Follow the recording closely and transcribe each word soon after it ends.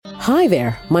Hi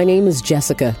there, my name is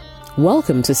Jessica.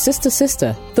 Welcome to Sister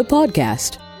Sister, the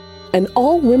podcast, an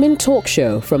all-women talk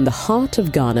show from the heart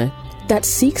of Ghana that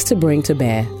seeks to bring to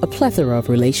bear a plethora of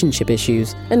relationship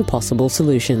issues and possible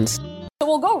solutions. So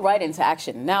we'll go right into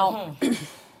action. Now,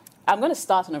 I'm going to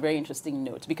start on a very interesting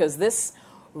note because this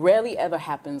rarely ever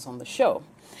happens on the show.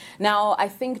 Now, I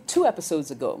think 2 episodes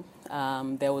ago,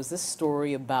 there was this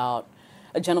story about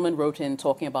a gentleman wrote in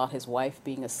talking about his wife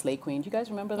being a slay queen. Do you guys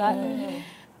remember that? Mm-hmm.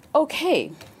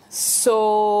 Okay,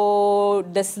 so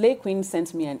the slay queen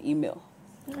sent me an email.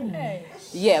 Okay.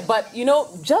 Yeah, but you know,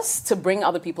 just to bring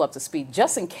other people up to speed,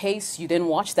 just in case you didn't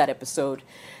watch that episode,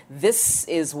 this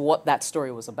is what that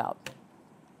story was about.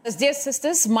 Dear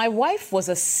sisters, my wife was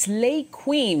a slay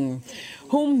queen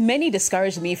whom many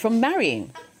discouraged me from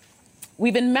marrying.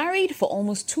 We've been married for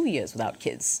almost 2 years without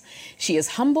kids. She is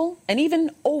humble and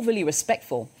even overly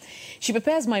respectful. She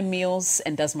prepares my meals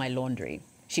and does my laundry.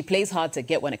 She plays hard to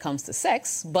get when it comes to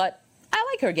sex, but I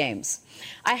like her games.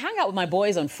 I hang out with my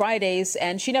boys on Fridays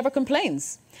and she never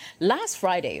complains. Last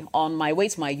Friday, on my way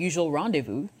to my usual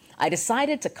rendezvous, I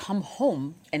decided to come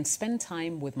home and spend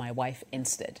time with my wife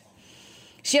instead.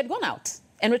 She had gone out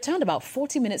and returned about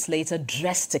 40 minutes later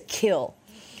dressed to kill.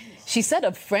 She said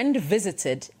a friend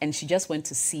visited and she just went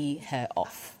to see her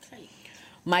off.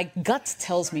 My gut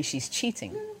tells me she's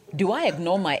cheating. Do I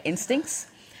ignore my instincts?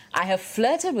 I have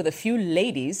flirted with a few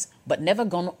ladies, but never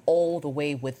gone all the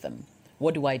way with them.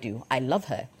 What do? I love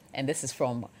her. And this is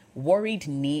from Worried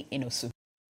Ni Inosu.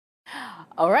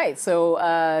 All right, so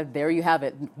there you have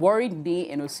it. Worried Ni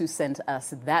Inosu sent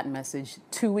us that message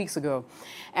 2 weeks ago,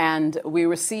 and we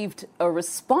received a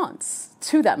response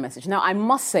to that message. Now, I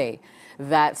must say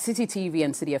that City TV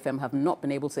and City FM have not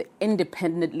been able to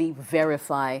independently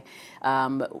verify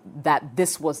that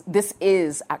this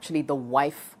is actually the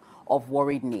wife of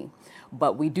Worried Ni.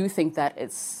 But we do think that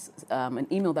it's an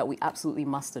email that we absolutely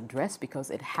must address because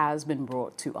it has been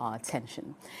brought to our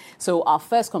attention. So our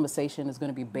first conversation is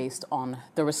going to be based on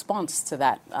the response to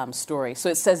that story. So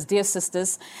it says, Dear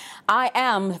sisters, I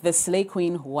am the slay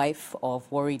queen wife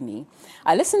of Worried Ni.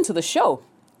 I listened to the show.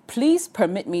 Please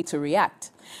permit me to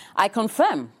react. I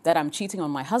confirm that I'm cheating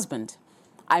on my husband.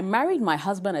 I married my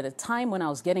husband at a time when I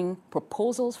was getting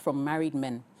proposals from married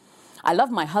men. I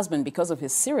love my husband because of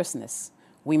his seriousness.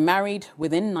 We married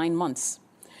within 9 months.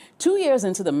 2 years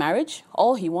into the marriage,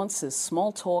 all he wants is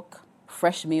small talk,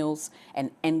 fresh meals, and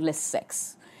endless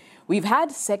sex. We've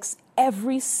had sex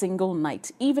every single night,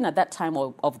 even at that time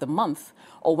of the month,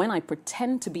 or when I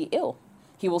pretend to be ill.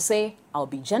 He will say, I'll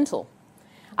be gentle.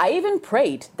 I even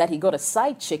prayed that he got a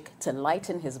side chick to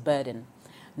lighten his burden.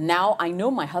 Now I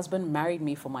know my husband married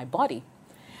me for my body.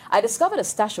 I discovered a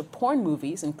stash of porn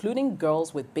movies, including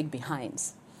girls with big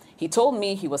behinds. He told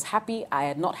me he was happy I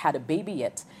had not had a baby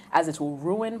yet, as it will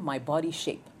ruin my body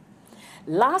shape.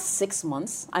 Last 6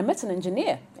 months, I met an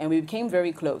engineer and we became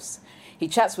very close. He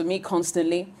chats with me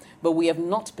constantly, but we have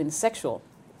not been sexual.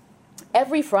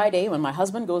 Every Friday when my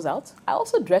husband goes out, I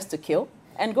also dress to kill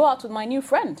and go out with my new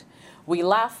friend. We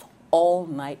laugh all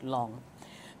night long.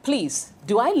 Please,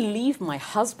 do I leave my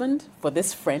husband for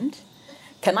this friend?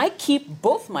 Can I keep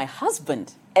both my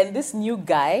husband and this new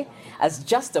guy as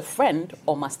just a friend,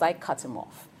 or must I cut him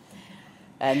off?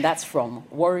 And that's from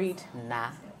Worried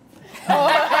Nah.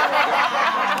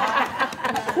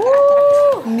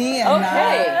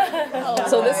 Okay.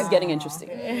 So this is getting interesting.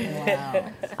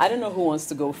 Wow. I don't know who wants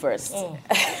to go first.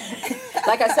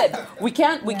 Like I said, we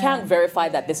can't verify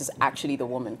that this is actually the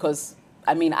woman, because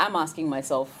I mean, I'm asking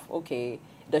myself, okay,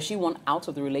 does she want out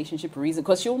of the relationship reason?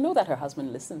 Because she'll know that her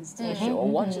husband listens to the show or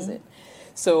watches it.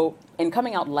 So in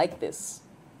coming out like this,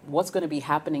 what's going to be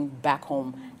happening back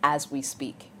home as we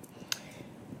speak?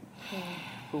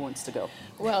 Who wants to go?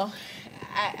 Well,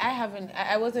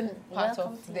 I wasn't part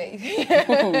of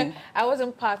the I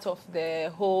wasn't part of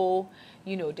the whole,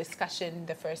 discussion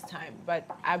the first time, but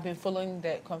I've been following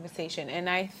the conversation, and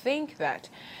I think that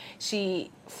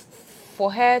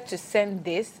for her to send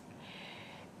this,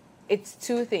 it's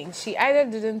 2 things. She either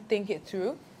didn't think it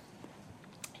through.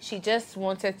 She just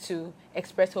wanted to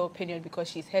express her opinion because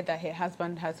she's heard that her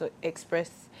husband has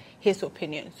expressed his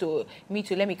opinion. So me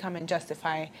too, let me come and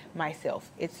justify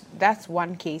myself. That's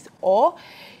one case. Or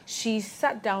she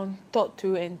sat down, thought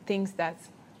through, and thinks that,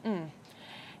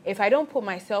 if I don't put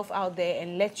myself out there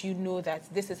and let you know that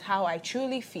this is how I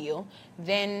truly feel,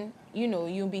 then,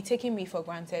 you'll be taking me for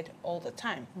granted all the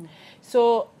time.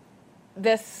 So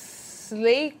the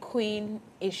slay queen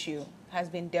issue has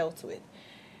been dealt with.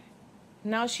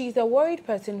 Now she's a worried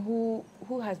person who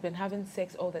has been having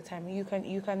sex all the time. You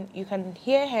can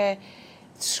hear her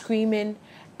screaming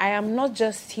I am not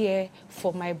just here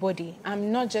for my body.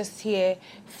 I'm not just here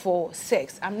for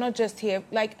sex. I'm not just here,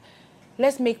 like,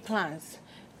 let's make plans.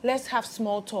 Let's have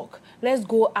small talk. Let's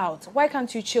go out. Why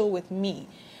can't you chill with me?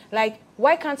 Like,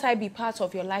 why can't I be part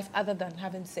of your life other than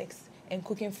having sex and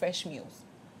cooking fresh meals?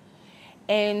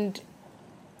 And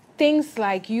things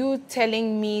like you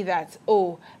telling me that,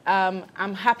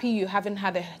 I'm happy you haven't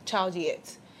had a child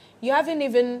yet. You haven't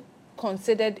even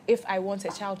considered if I want a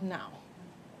child now.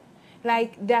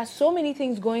 Like, there are so many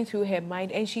things going through her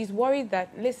mind, and she's worried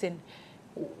that, listen,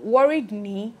 worried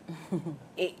me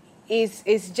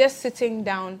is just sitting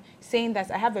down saying that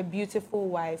I have a beautiful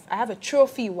wife, I have a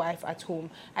trophy wife at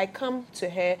home. I come to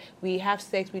her, we have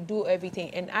sex, we do everything,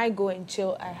 and I go and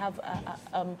chill. I have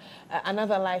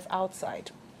another life outside.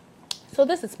 So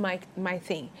this is my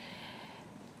thing.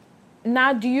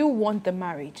 Now, do you want the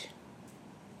marriage?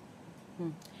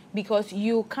 Because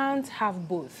you can't have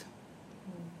both.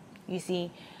 You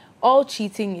see, all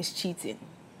cheating is cheating.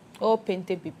 All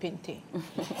pente be pente.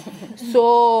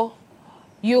 So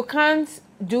you can't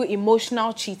do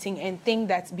emotional cheating and think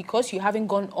that because you haven't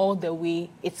gone all the way,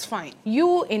 it's fine.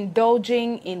 You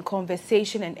indulging in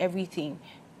conversation and everything,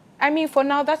 I mean, for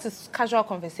now, that is casual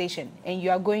conversation. And you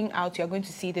are going out, you are going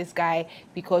to see this guy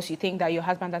because you think that your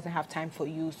husband doesn't have time for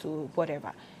you, so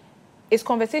whatever. It's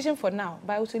conversation for now,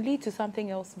 but it will lead to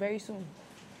something else very soon.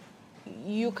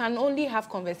 You can only have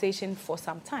conversation for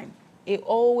some time. It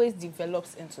always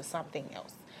develops into something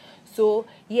else. So,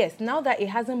 yes, now that it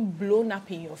hasn't blown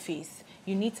up in your face,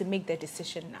 you need to make the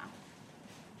decision now.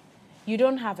 You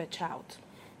don't have a child.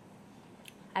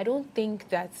 I don't think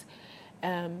that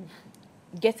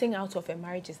getting out of a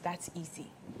marriage is that easy.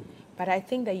 But I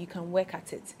think that you can work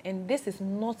at it. And this is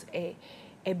not a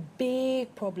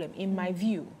big problem, in my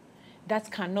view,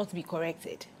 that cannot be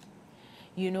corrected.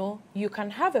 You know, you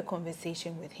can have a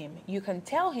conversation with him. You can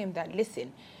tell him that,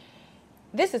 listen,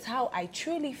 this is how I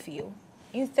truly feel.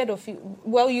 Instead of,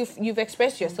 well, you've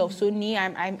expressed yourself. So,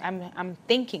 I'm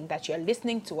thinking that you're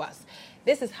listening to us.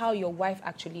 This is how your wife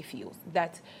actually feels.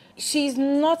 That she's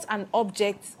not an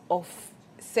object of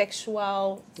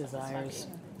sexual desires.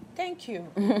 Thank you.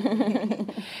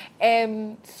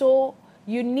 So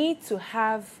you need to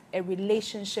have a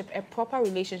relationship, a proper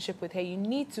relationship with her. You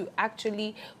need to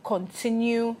actually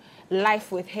continue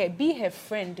life with her. Be her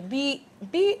friend. Be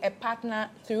a partner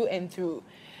through and through.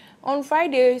 On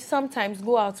Friday, sometimes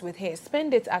go out with her.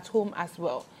 Spend it at home as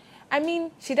well. I mean,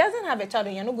 she doesn't have a child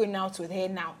and you're not going out with her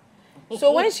now.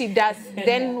 So when she does,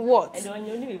 then what?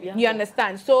 You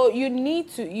understand? So you need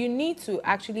to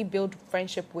actually build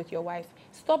friendship with your wife.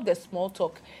 Stop the small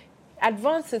talk.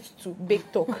 Advance it to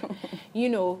big talk. You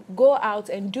know, go out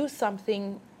and do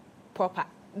something proper.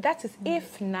 That is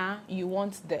if now you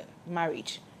want the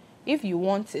marriage. If you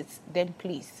want it, then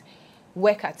please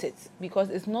work at it, because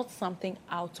it's not something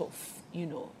out of, you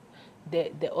know,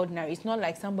 the ordinary. It's not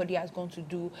like somebody has gone to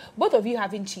do. Both of you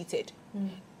haven't cheated.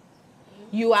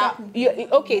 You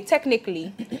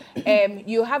technically,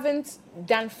 you haven't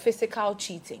done physical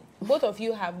cheating. Both of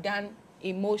you have done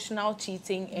emotional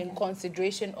cheating and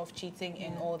consideration of cheating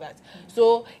and all that.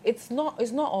 So it's not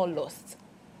all lost.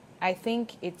 I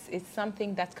think it's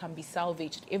something that can be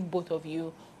salvaged if both of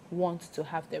you want to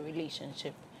have the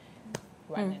relationship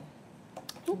running.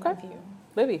 Okay.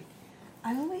 Baby.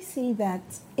 I always say that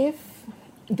if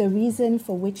the reason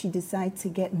for which you decide to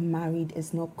get married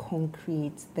is not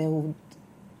concrete, there will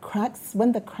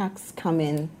when the cracks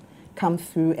come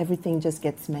through, everything just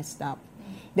gets messed up.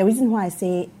 The reason why I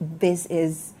say this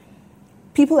is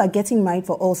people are getting married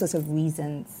for all sorts of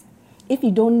reasons. If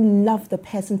you don't love the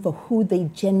person for who they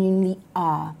genuinely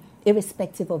are,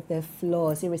 irrespective of their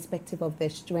flaws, irrespective of their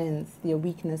strengths, their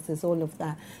weaknesses, all of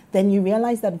that, then you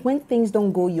realize that when things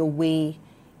don't go your way,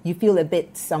 you feel a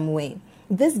bit some way.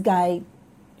 This guy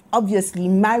obviously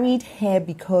married her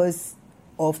because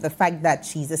of the fact that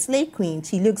she's a slave queen.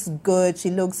 She looks good, she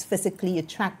looks physically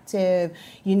attractive,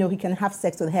 you know, he can have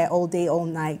sex with her all day, all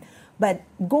night. But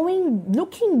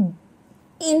looking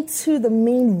into the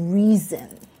main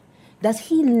reason, does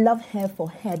he love her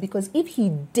for her? Because if he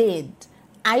did,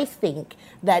 I think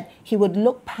that he would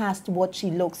look past what she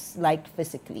looks like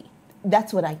physically.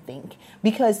 That's what I think.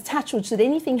 Because touchwood, should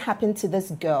anything happen to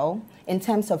this girl in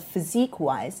terms of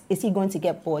physique-wise, is he going to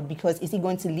get bored? Because is he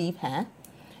going to leave her?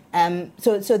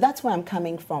 So that's where I'm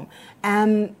coming from.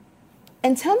 In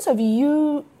terms of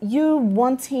you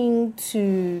wanting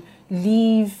to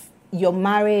leave your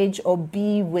marriage or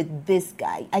be with this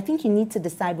guy, I think you need to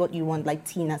decide what you want, like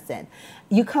Tina said.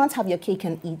 You can't have your cake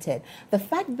and eat it. The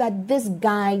fact that this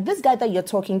guy that you're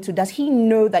talking to, does he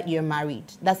know that you're married?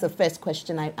 That's the first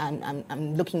question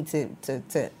I'm looking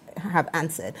to have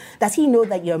answered. Does he know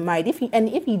that you're married? If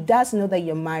he does know that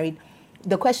you're married,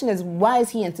 the question is, why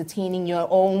is he entertaining you,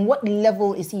 or on what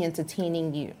level is he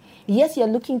entertaining you? Yes, you're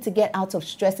looking to get out of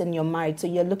stress in your marriage, so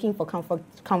you're looking for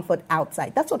comfort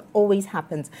outside. That's what always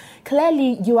happens.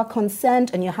 Clearly, you are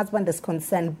concerned and your husband is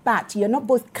concerned, but you're not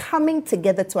both coming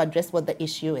together to address what the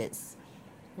issue is.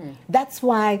 That's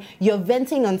why you're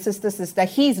venting on sister,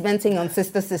 he's venting on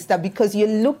sister, because you're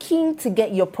looking to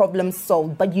get your problem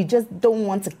solved, but you just don't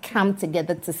want to come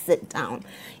together to sit down.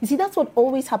 You see, that's what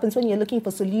always happens when you're looking for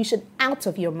solution out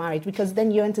of your marriage, because then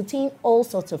you entertain all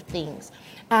sorts of things.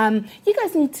 You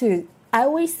guys need to, I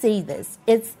always say this,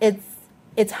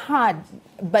 it's hard,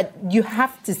 but you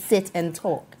have to sit and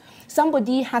talk.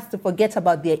 Somebody has to forget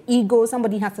about their ego.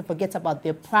 Somebody has to forget about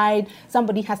their pride.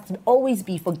 Somebody has to always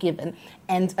be forgiven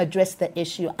and address the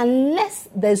issue. Unless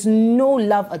there's no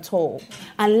love at all.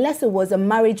 Unless it was a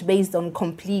marriage based on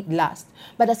complete lust.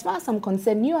 But as far as I'm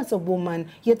concerned, you as a woman,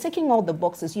 you're ticking all the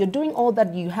boxes. You're doing all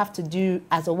that you have to do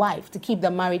as a wife to keep the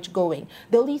marriage going.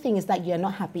 The only thing is that you're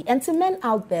not happy. And to men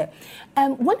out there,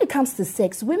 when it comes to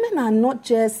sex, women are not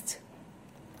just,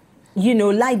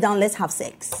 lie down, let's have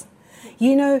sex.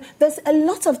 There's a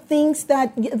lot of things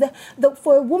that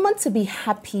for a woman to be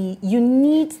happy, you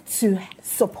need to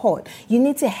support. You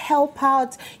need to help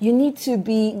out. You need to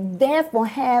be there for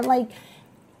her. Like,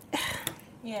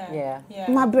 yeah.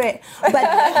 my bread. But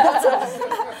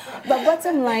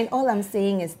bottom line, all I'm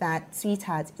saying is that,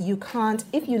 sweetheart, you can't,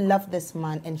 if you love this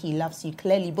man and he loves you,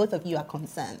 clearly both of you are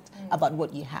concerned about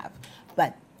what you have.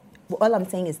 But all I'm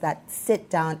saying is that sit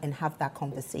down and have that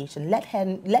conversation. Let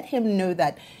him know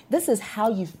that this is how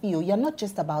you feel. You're not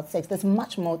just about sex. There's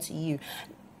much more to you.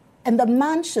 And the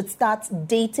man should start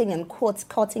dating and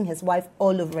courting his wife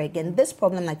all over again. This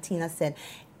problem, like Tina said,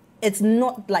 it's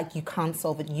not like you can't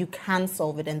solve it. You can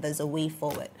solve it, and there's a way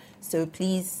forward. So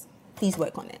please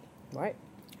work on it. Right.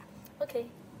 Okay.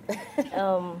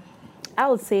 I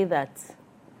would say that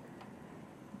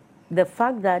the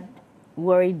fact that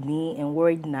Worried Me and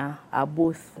Worried Na are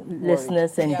both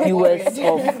listeners and viewers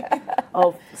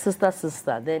of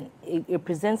Sister, then it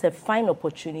presents a fine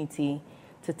opportunity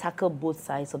to tackle both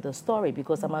sides of the story,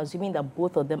 because I'm assuming that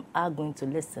both of them are going to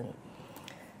listen.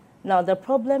 Now, the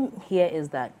problem here is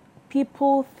that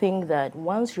people think that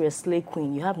once you're a slave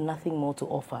queen, you have nothing more to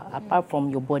offer apart from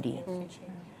your body.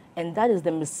 And that is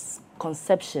the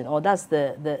misconception, or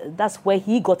that's where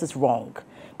he got it wrong.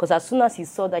 Because as soon as he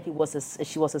saw that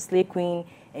she was a slave queen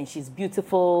and she's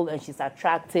beautiful and she's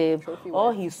attractive,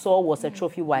 all he saw was a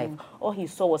trophy wife. All he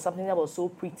saw was something that was so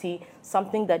pretty,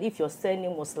 something that if your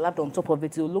surname was slapped on top of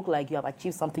it, it would look like you have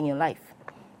achieved something in life.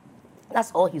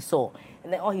 That's all he saw.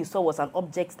 And then all he saw was an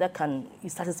object that can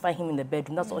satisfy him in the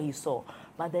bedroom. That's all he saw.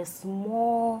 But there's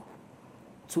more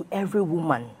to every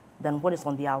woman than what is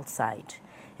on the outside.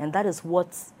 And that is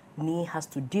what Nee has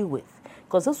to deal with.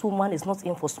 Because this woman is not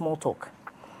in for small talk.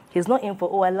 He's not in for,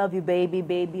 oh, I love you, baby,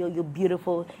 or you're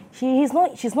beautiful. She's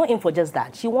not in for just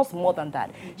that. She wants more than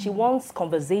that. She wants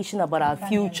conversation about our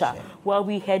future, where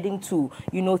we're heading to,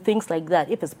 things like that.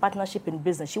 If it's partnership in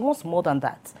business, she wants more than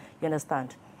that. You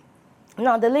understand?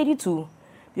 Now, the lady too,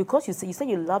 because you said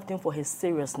you loved him for his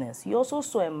seriousness, you also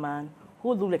saw a man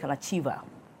who looked like an achiever.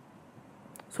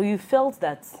 So you felt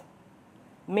that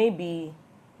maybe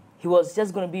he was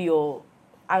just going to be your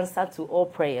answer to all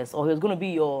prayers, or he was going to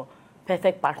be your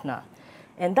perfect partner.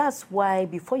 And that's why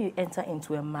before you enter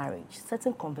into a marriage,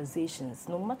 certain conversations,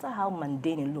 no matter how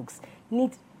mundane it looks,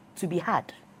 need to be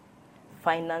had.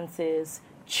 Finances,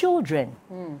 children,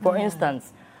 for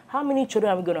instance. How many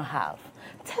children are we going to have?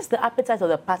 Test the appetite of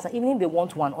the partner, even if they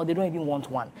want one or they don't even want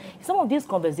one. Some of these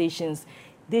conversations,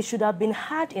 they should have been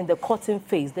had in the courting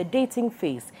phase, the dating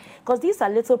phase. Because these are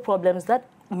little problems that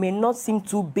may not seem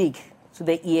too big to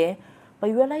the ear, but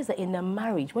you realize that in a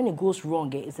marriage, when it goes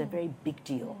wrong, it's a very big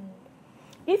deal.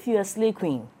 If you're a slave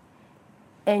queen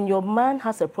and your man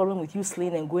has a problem with you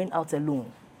slaying and going out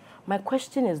alone, my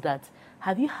question is that,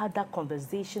 have you had that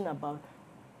conversation about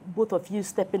both of you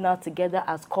stepping out together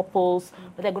as couples,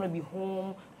 whether you're going to be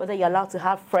home, whether you're allowed to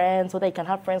have friends, whether you can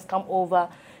have friends come over?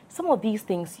 Some of these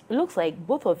things, it looks like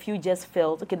both of you just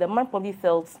felt, okay, the man probably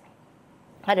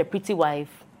had a pretty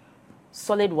wife,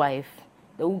 solid wife.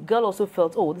 The girl also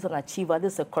felt, oh, this is an achiever,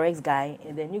 this is a correct guy.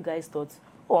 And then you guys thought,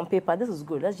 oh, on paper, this is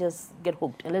good. Let's just get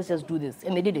hooked and let's just do this.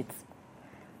 And they did it.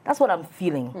 That's what I'm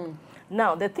feeling.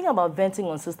 Now, the thing about venting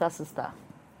on sister,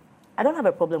 I don't have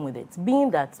a problem with it,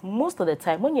 being that most of the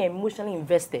time, when you're emotionally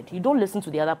invested, you don't listen to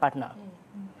the other partner.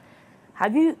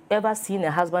 Have you ever seen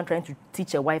a husband trying to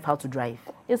teach a wife how to drive?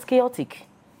 It's chaotic.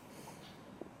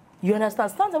 You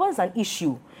understand? Sometimes when it's an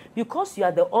issue, because you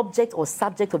are the object or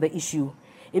subject of the issue,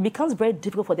 it becomes very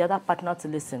difficult for the other partner to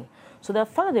listen. So the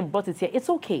fact that they brought it here, it's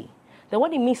okay. Then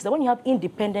what it means is that when you have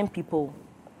independent people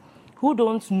who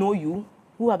don't know you,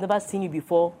 who have never seen you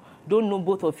before, don't know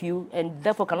both of you, and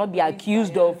therefore cannot be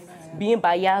accused of being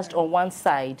biased on one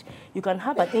side, you can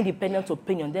have an independent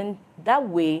opinion. Then that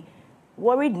way,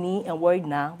 worried me and worried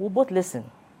na will both listen.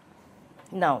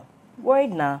 Now,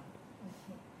 worried na,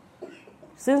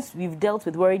 since we've dealt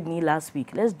with worried me last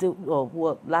week, let's do,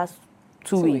 last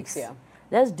two weeks. Yeah.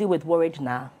 Let's deal with worried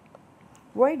na.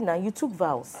 Worried na, you took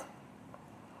vows,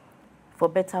 for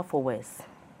better, for worse.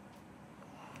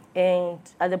 And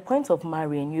at the point of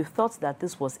marrying, you thought that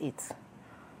this was it.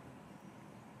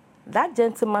 That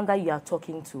gentleman that you are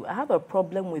talking to, I have a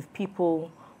problem with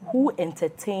people who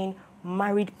entertain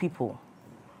married people,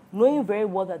 knowing very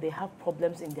well that they have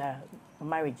problems in their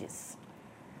marriages.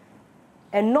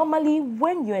 And normally,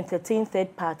 when you entertain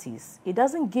third parties, it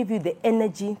doesn't give you the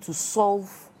energy to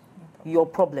solve your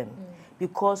problem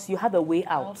because you have a way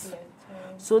out.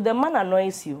 So the man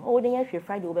annoys you. Oh, then you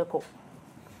Friday over call.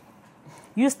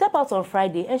 You step out on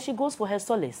Friday and she goes for her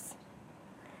solace.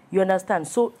 You understand?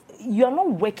 So you are not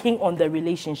working on the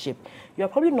relationship. You are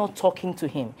probably not talking to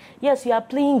him. Yes, you are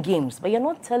playing games, but you're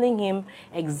not telling him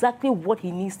exactly what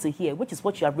he needs to hear, which is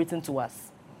what you have written to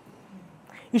us.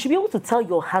 You should be able to tell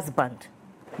your husband,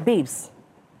 babes,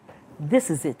 this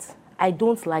is it. I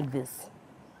don't like this.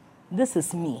 This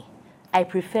is me. I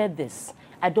prefer this.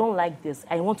 I don't like this.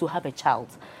 I want to have a child.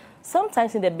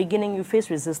 Sometimes in the beginning, you face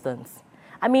resistance.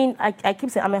 I mean, I keep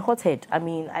saying I'm a hothead. I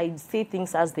mean, I say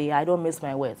things as they are. I don't miss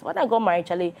my words. When I got married,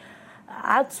 Charlie,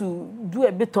 I had to do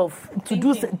a bit of, to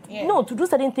do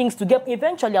certain things to get,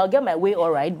 eventually I'll get my way all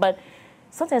right. But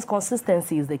sometimes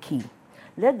consistency is the key.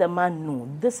 Let the man know,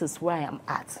 this is where I am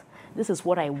at. This is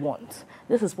what I want.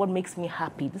 This is what makes me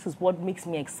happy. This is what makes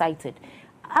me excited.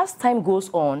 As time goes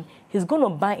on, he's going to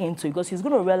buy into it because he's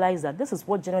going to realize that this is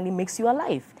what generally makes you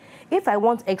alive. If I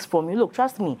want X from you, look,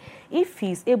 trust me, if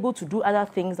he's able to do other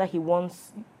things that he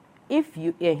wants, if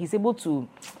he's able to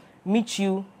meet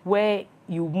you where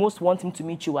you most want him to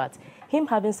meet you at, him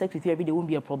having sex with you every day won't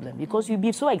be a problem because you'll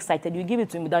be so excited, you give it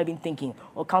to him without even thinking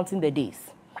or counting the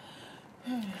days.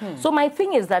 So my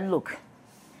thing is that, look,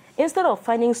 instead of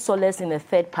finding solace in a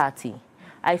third party,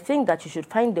 I think that you should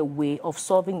find a way of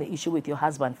solving the issue with your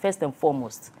husband, first and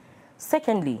foremost.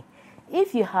 Secondly,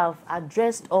 if you have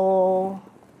addressed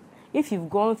if you've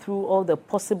gone through all the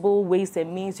possible ways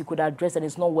and means you could address and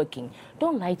it's not working,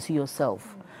 don't lie to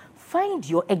yourself. Find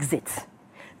your exit.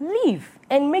 Leave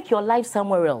and make your life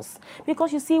somewhere else.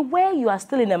 Because you see, where you are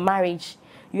still in a marriage,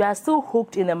 you are still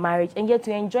hooked in a marriage, and yet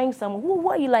you're enjoying someone, who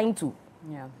are you lying to?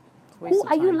 Yeah. Who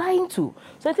are you lying to?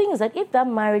 So the thing is that if that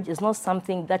marriage is not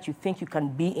something that you think you can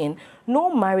be in,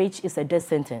 no marriage is a death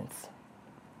sentence.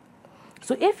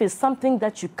 So if it's something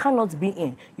that you cannot be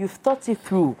in, you've thought it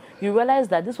through, you realize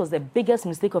that this was the biggest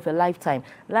mistake of a lifetime.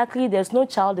 Luckily, there's no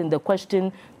child in the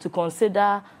question to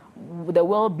consider the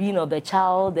well-being of the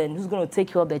child and who's going to take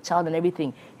care of the child and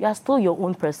everything. You are still your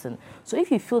own person. So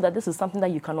if you feel that this is something that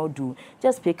you cannot do,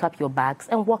 just pick up your bags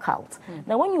and walk out.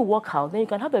 Now, when you walk out, then you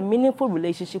can have a meaningful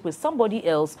relationship with somebody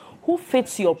else who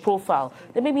fits your profile.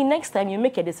 Then maybe next time you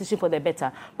make a decision for the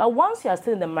better. But once you are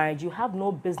still in the marriage, you have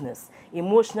no business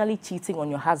emotionally cheating on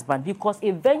your husband because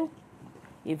eventually,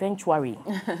 it's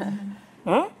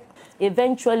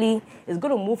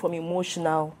going to move from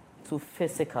emotional to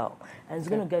physical, and it's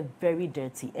going to get very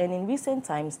dirty. And in recent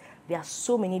times, there are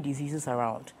so many diseases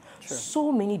around. Sure.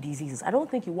 So many diseases. I don't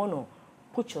think you want to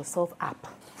put yourself up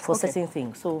for certain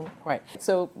things. So right.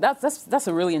 So that's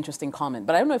a really interesting comment.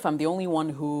 But I don't know if I'm the only one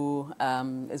who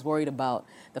is worried about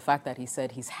the fact that he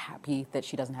said he's happy that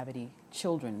she doesn't have any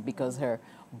children because her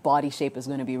body shape is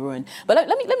going to be ruined. But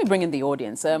let me bring in the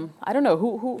audience. I don't know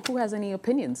who has any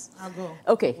opinions. I'll go.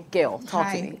 Okay, Gail,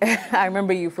 talk to me. I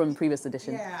remember you from previous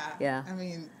edition. Yeah. I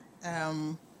mean,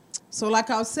 so like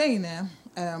I was saying, there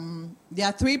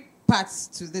are three parts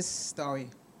to this story.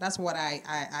 That's what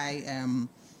I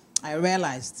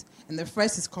realized. And the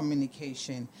first is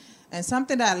communication. And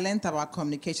something that I learned about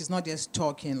communication is not just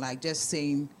talking, like just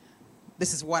saying,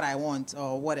 this is what I want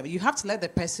or whatever. You have to let the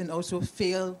person also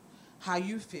feel how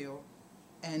you feel.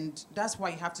 And that's why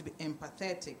you have to be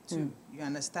empathetic too, you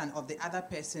understand, of the other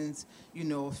person's,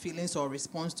 feelings or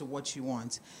response to what you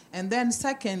want. And then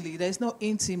secondly, there's no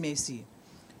intimacy.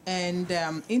 And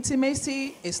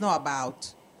intimacy is not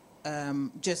about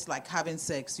just like having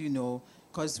sex,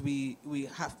 because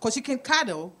because you can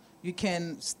cuddle, you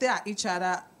can stare at each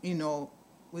other,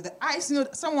 with the eyes.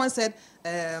 Someone said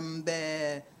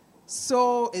the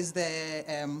soul is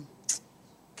the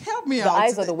help me The out.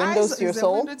 eyes are the windows to your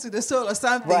soul? The window to the soul or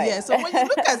something, Right. yeah. So when you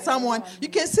look at someone, you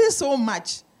can see so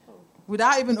much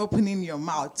without even opening your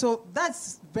mouth. So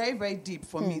that's very, very deep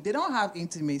for me. They don't have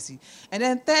intimacy. And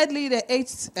then thirdly, the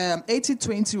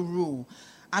 80-20 rule.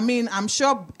 I mean, I'm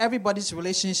sure everybody's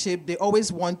relationship, they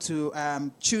always want to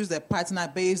choose their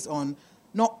partner based on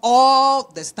not all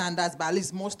the standards, but at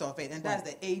least most of it. And that's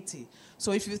the 80.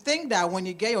 So if you think that when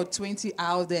you get your 20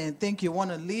 out there and think you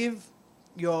want to leave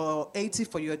your 80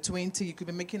 for your 20, you could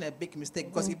be making a big mistake.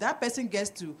 Because if that person gets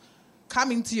to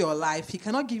come into your life, he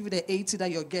cannot give you the 80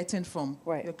 that you're getting from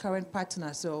your current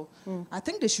partner. So I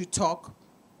think they should talk.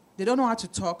 They don't know how to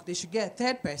talk. They should get a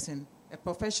third person, a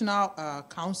professional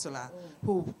counselor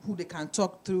who they can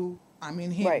talk through,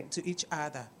 to each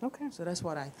other. Okay. So that's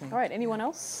what I think. All right, anyone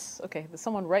else? Okay, there's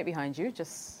someone right behind you.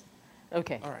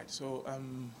 Okay. All right, so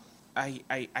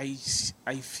I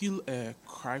feel a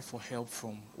cry for help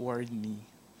from Worried Knee,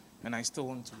 and I still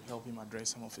want to help him address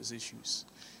some of his issues.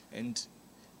 And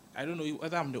I don't know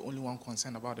whether I'm the only one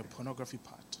concerned about the pornography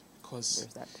part, because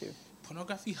there's that too.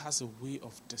 Pornography has a way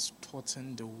of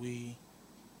distorting the way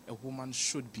a woman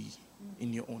should be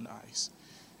in your own eyes.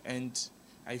 And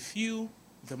I feel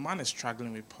the man is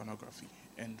struggling with pornography,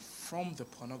 and from the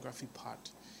pornography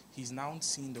part, he's now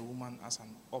seeing the woman as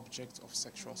an object of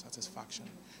sexual satisfaction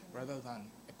rather than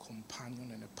a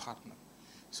companion and a partner.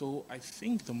 So I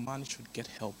think the man should get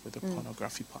help with the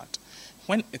pornography part.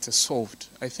 When it is solved,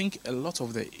 I think a lot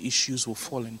of the issues will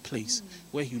fall in place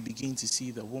where you begin to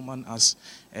see the woman as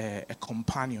a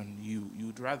companion.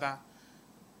 You'd rather,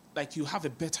 like, you have a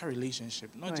better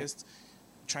relationship, not just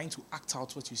trying to act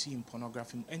out what you see in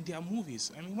pornography. And there are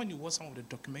movies. I mean, when you watch some of the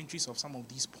documentaries of some of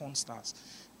these porn stars,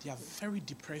 they are very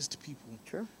depressed people.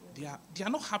 True. They are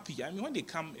not happy. I mean, when they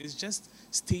come, it's just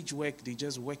stage work. They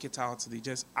just work it out. They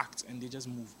just act and they just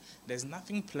move. There's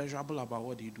nothing pleasurable about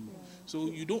what they do.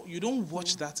 So you don't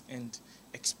watch that and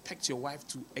expect your wife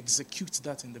to execute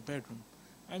that in the bedroom.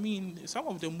 I mean, some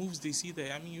of the moves they see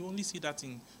there, I mean, you only see that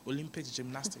in Olympic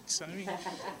gymnastics. I mean,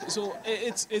 so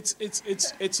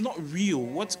it's not real.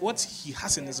 What he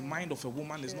has in his mind of a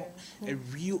woman is not a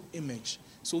real image.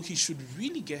 So he should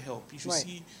really get help. You should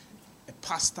see a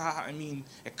pastor, a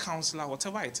counselor,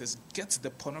 whatever it is. Get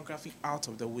the pornography out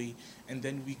of the way, and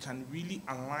then we can really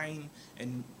align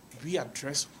and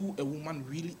readdress who a woman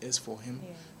really is for him.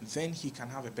 Then he can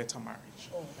have a better marriage.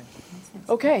 Thank you.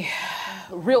 Okay,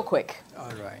 real quick.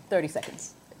 All right. 30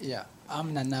 seconds. Yeah,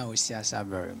 I'm Nana Usiasa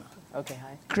Berima. Okay,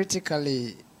 hi.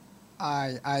 Critically,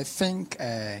 I think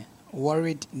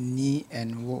Worried Knee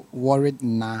and Worried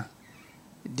Na,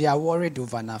 they are worried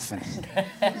over nothing.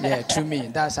 Yeah, to me,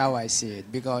 that's how I see it,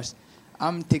 because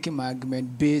I'm taking my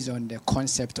argument based on the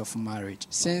concept of marriage.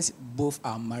 Since both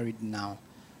are married now,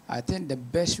 I think the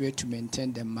best way to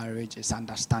maintain the marriage is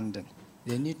understanding.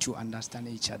 They need to understand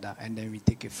each other, and then we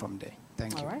take it from there.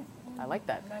 Thank you. All right. I like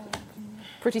that.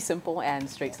 Pretty simple and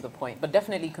straight to the point. But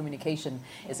definitely communication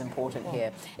is important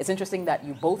here. It's interesting that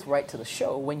you both write to the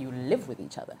show when you live with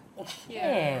each other.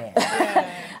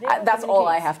 That's all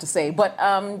I have to say. But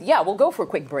we'll go for a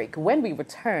quick break. When we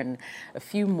return, a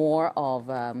few more of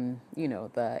the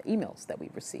emails that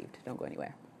we've received. Don't go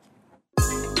anywhere.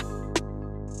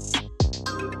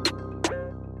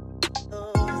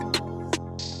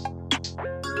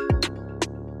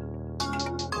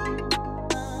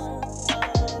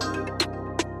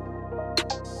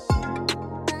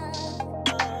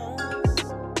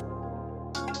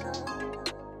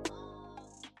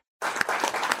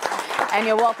 And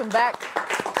you're welcome back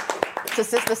to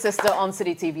Sister Sister on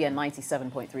City TV and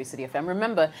 97.3 City FM.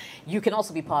 Remember, you can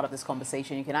also be part of this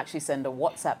conversation. You can actually send a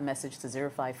WhatsApp message to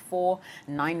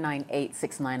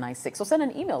 054-998-6996 or send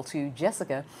an email to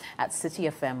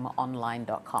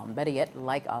jessica@cityfmonline.com. Better yet,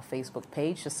 like our Facebook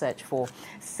page. Just search for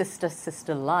Sister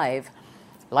Sister Live.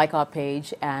 Like our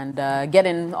page and get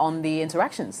in on the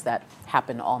interactions that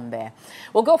happen on there.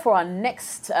 We'll go for our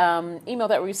next email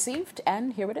that we received,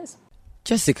 and here it is.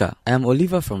 Jessica, I am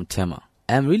Oliver from Tema.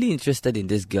 I am really interested in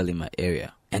this girl in my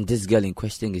area, and this girl in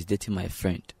question is dating my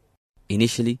friend.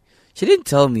 Initially, she didn't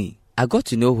tell me. I got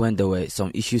to know when there were some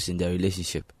issues in their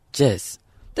relationship. Jess,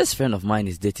 this friend of mine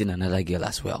is dating another girl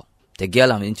as well. The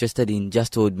girl I'm interested in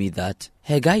just told me that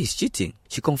her guy is cheating.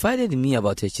 She confided in me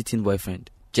about her cheating boyfriend.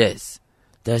 Jess,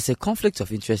 there is a conflict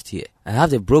of interest here. I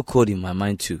have the bro code in my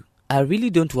mind too. I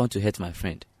really don't want to hurt my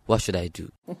friend. What should I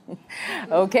do?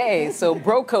 Okay, so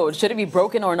bro code, should it be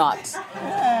broken or not?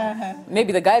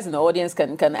 Maybe the guys in the audience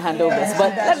can handle this,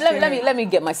 but let me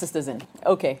get my sisters in.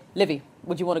 Okay, Livy,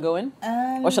 would you want to go in?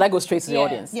 Or should I go straight to the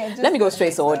audience? Let me go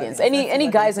straight to the audience. Any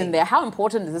guys in there, how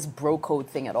important is this bro code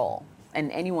thing at all?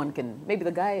 and anyone can, maybe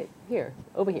the guy here,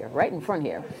 over here, right in front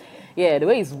here. Yeah, the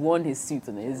way he's worn his suit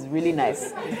on is really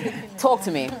nice. Talk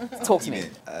to me. Talk to me.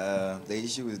 The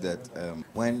issue is that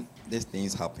when these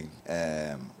things happen,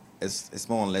 it's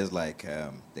more or less like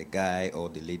the guy or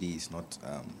the lady is not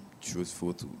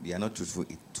truthful they are not truthful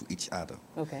to each other.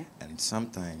 Okay. And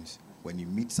sometimes when you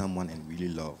meet someone and really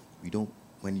love,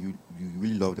 when you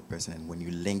really love the person, and when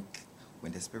you link,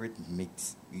 when the spirit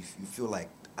meets, you feel like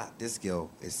this girl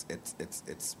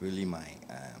it's really my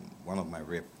one of my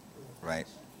rib, right?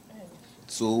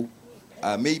 So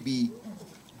maybe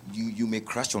you may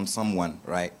crush on someone,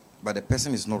 right? But the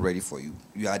person is not ready for you.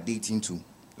 You are dating too,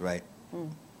 right?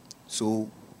 So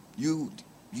you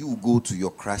go to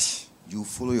your crush, you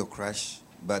follow your crush,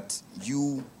 but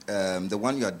you the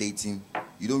one you are dating,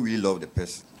 you don't really love the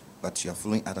person, but you are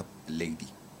following other lady.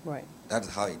 Right. That's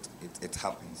how it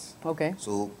happens. Okay.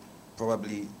 So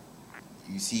probably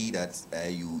you see that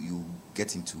you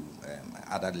get into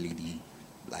other lady,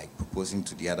 like proposing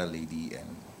to the other lady,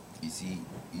 and you see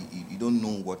you don't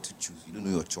know what to choose. You don't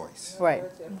know your choice. Right.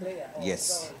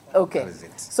 Yes. Okay. That is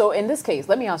it. So in this case,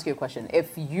 let me ask you a question.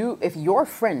 If you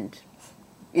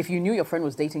knew your friend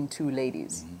was dating two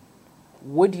ladies,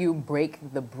 would you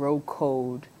break the bro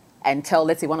code and tell,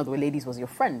 let's say one of the ladies was your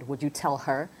friend, would you tell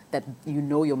her that you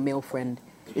know your male friend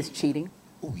is cheating?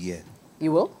 Oh yeah.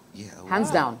 You will? Yeah.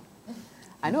 Hands down.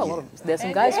 I know a lot of. There's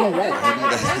some guys who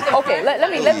won't. Okay,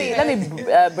 let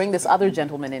me bring this other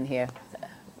gentleman in here.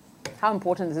 How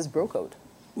important is this bro code?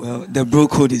 Well, the bro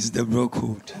code is the bro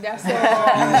code. That's all.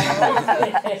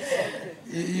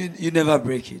 You never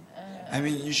break it. I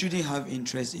mean, you shouldn't have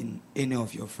interest in any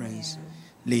of your friends,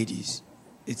 ladies.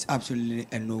 It's absolutely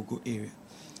a no-go area.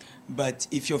 But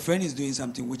if your friend is doing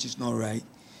something which is not right,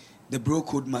 the bro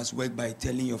code must work by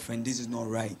telling your friend this is not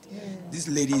right. This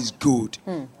lady is good.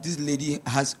 This lady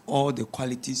has all the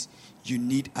qualities you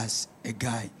need as a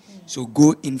guy. So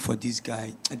go in for this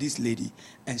lady,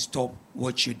 and stop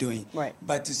what you're doing. Right.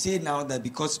 But to say now that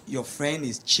because your friend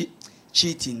is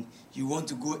cheating, you want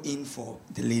to go in for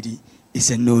the lady, it's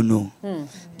a no-no.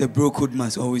 The bro code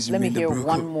must always remain the bro code.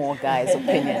 Let me hear one more guy's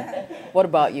opinion. What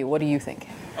about you? What do you think?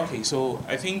 Okay, so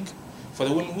I think for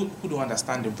the women who don't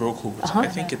understand the bro code, I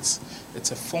think it's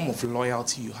a form of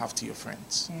loyalty you have to your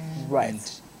friends. Right.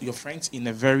 And your friends in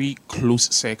a very close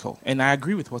circle. And I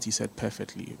agree with what you said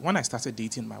perfectly. When I started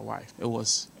dating my wife, it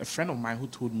was a friend of mine who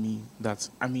told me that,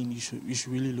 I mean, you should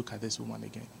really look at this woman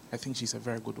again. I think she's a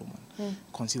very good woman.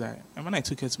 Consider it. And when I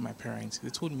took her to my parents, they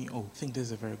told me, I think this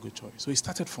is a very good choice. So it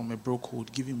started from a bro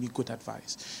code, giving me good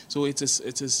advice. So it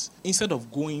is instead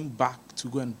of going back to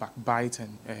go and backbite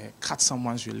and cut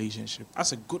someone's relationship,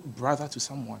 as a good brother to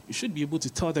someone, you should be able to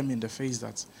tell them in the face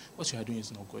that what you are doing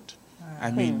is not good.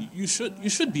 I mean, you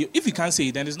should be. If you can't say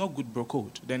it, then it's not good bro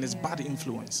code. Then it's bad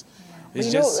influence.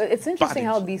 It's it's interesting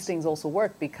how these things also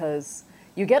work, because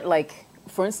you get, like,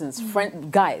 for instance,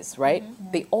 guys, right?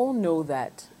 They all know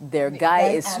that their guy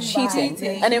is cheating,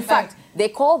 and in fact, they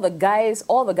call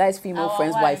all the guys' female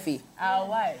friends wifey. Our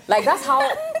wife. Like, that's how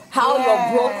your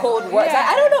bro code works.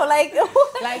 I don't know, like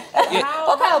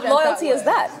what kind of loyalty is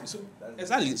that?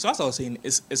 Exactly. So as I was saying,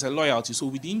 it's a loyalty. So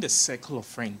within the circle of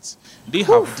friends, they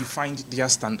have defined their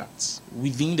standards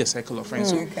within the circle of friends.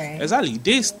 So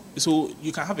exactly. So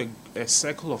you can have a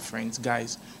circle of friends,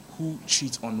 guys, who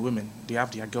cheat on women. They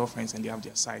have their girlfriends and they have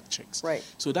their side chicks. Right.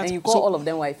 So that's, and you call all of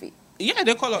them wifey. Yeah,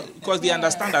 they call it because they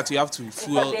understand that you have to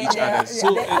fuel each other.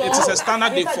 So it is a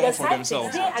standard they form for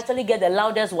themselves. They actually get the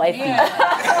loudest wifey.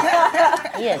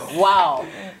 Yes. Wow.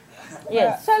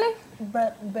 Yes. Shirley?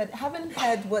 But having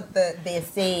heard what they're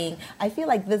saying, I feel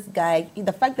like this guy,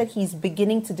 the fact that he's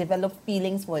beginning to develop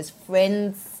feelings for his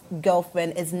friend's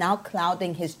girlfriend is now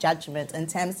clouding his judgment in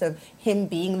terms of him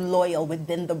being loyal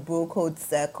within the bro code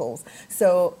circles.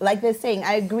 So, like they're saying,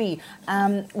 I agree.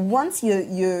 Once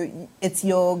it's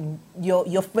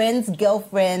your friend's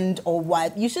girlfriend or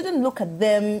wife, you shouldn't look at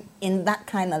them in that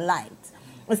kind of light.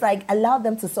 It's like, allow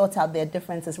them to sort out their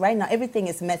differences. Right now, everything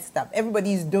is messed up.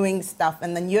 Everybody's doing stuff,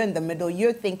 and then you're in the middle.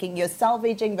 You're thinking you're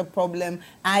salvaging the problem,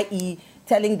 i.e.,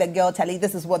 telling the girl,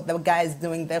 this is what the guy is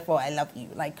doing, therefore I love you.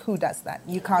 Like, who does that?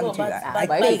 You can't do that.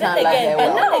 But you can't lie there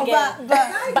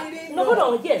well. Hold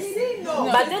on, yes.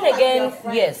 But then again,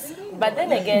 yes. But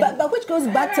then again... But which goes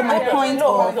back to my point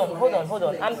of... Hold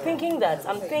on. I'm thinking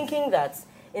that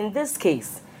in this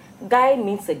case, guy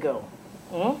meets a girl.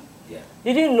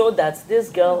 Did you know that this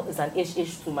girl is an ish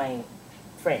to my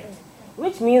friend?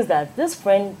 Which means that this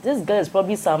girl is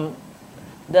probably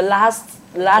the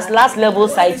last level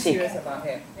side chick.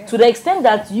 To the extent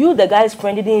that you, the guy's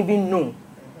friend, didn't even know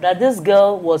that this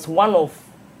girl was one of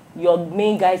your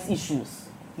main guy's issues.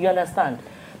 You understand?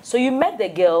 So you met the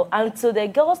girl until the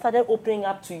girl started opening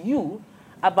up to you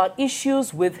about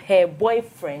issues with her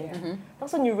boyfriend.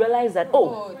 That's when you realize that,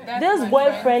 this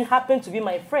boyfriend happened to be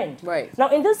my friend. Right. Now,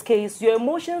 in this case, your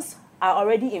emotions are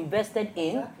already invested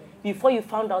in before you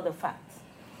found out the facts.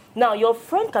 Now, your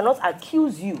friend cannot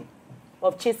accuse you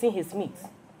of chasing his meat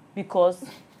because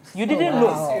you didn't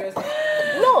know.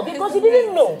 No, because you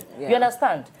didn't know. Yeah. You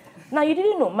understand? Now, you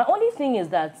didn't know. My only thing is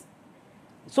that,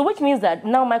 so which means that,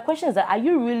 now my question is that, are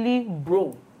you really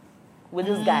bro with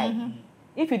this guy?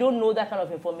 If you don't know that kind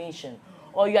of information,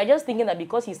 or you are just thinking that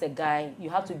because he's a guy, you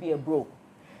have to be a bro.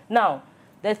 Now,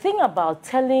 the thing about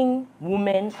telling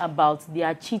women about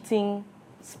their cheating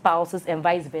spouses and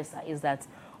vice versa is that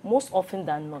most often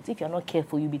than not, if you're not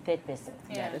careful, you'll be third person.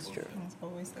 Yeah, that's true.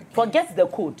 Forget the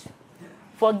code.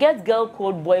 Forget girl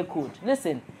code, boy code.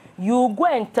 Listen, you go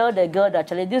and tell the girl that,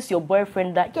 Charlie, this is your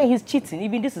boyfriend, that, yeah, he's cheating.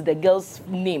 Even this is the girl's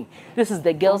name. This is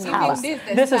the girl's house.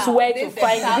 This is where to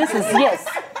find it. This is, yes.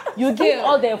 You give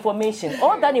all the information.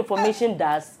 All that information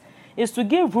does is to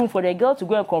give room for the girl to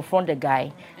go and confront the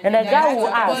guy. And the guy will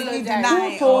ask,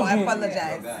 who told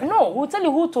you? No, we'll tell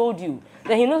you who told you.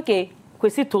 Then he knows, okay,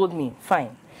 Kwesi told me,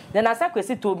 fine. Then as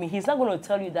Kwesi told me, he's not going to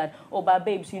tell you that, oh, but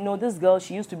babes, you know, this girl,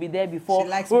 she used to be there before.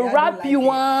 We'll wrap you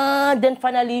on. Then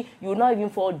finally, you will not even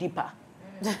fall deeper.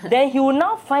 Then he will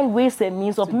now find ways and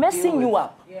means of messing you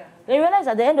up. Yeah. Then you realize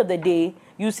at the end of the day,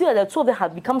 you see that the two of them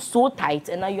have become so tight,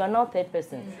 and now you are now third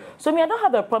person. So I don't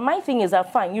have a problem. My thing is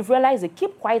that, fine, you've realized it,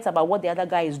 keep quiet about what the other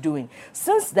guy is doing.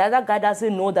 Since the other guy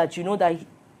doesn't know that you know that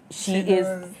she is,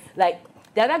 like,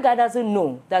 the other guy doesn't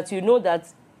know that you know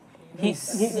that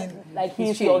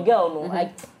he's your girl, no?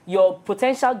 Like, your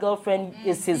potential girlfriend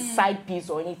is his side piece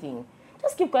or anything.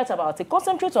 Just keep quiet about it.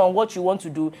 Concentrate on what you want to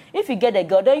do. If you get a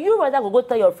girl, then you rather go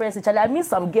tell your friends, Charlie, I meet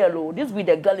some girl, oh, this with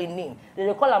the girl in name. Then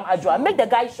they call him Adjoa. Make the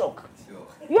guy shock.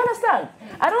 You understand?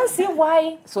 I don't see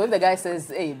why. So if the guy says,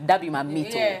 hey, that be my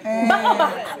meat,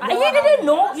 but you didn't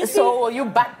know. So you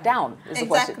back down, is the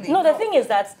question. No, the thing is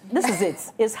that, this is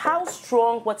it. Is how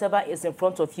strong whatever is in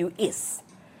front of you is.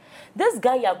 This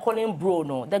guy you're calling bro,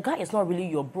 no, the guy is not really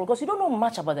your bro because you don't know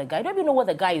much about the guy. You don't even know what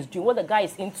the guy is doing, what the guy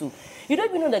is into. You don't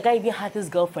even know the guy even had this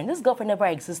girlfriend. This girlfriend never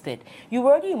existed. You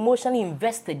were already emotionally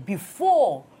invested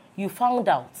before you found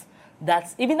out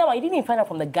that, even though you didn't even find out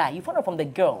from the guy, you found out from the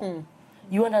girl.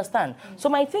 You understand? So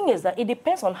my thing is that it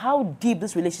depends on how deep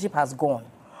this relationship has gone,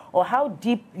 or how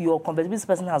deep your conversation with this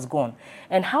person has gone,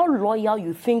 and how loyal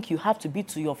you think you have to be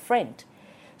to your friend.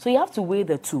 So you have to weigh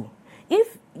the two.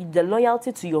 If the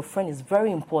loyalty to your friend is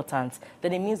very important,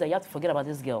 then it means that you have to forget about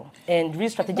this girl and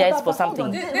re-strategize for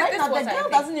something. Right now, the girl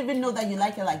doesn't even know that you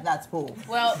like her like that, Paul.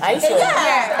 Well, are you sure?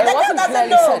 Yeah, the girl doesn't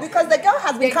know because the girl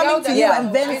has been coming to you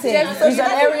and venting.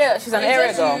 She's an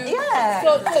area girl. Yeah.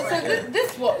 So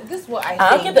this what I think.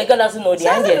 I'll give the girl doesn't know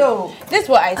the angle. This is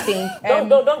what I think.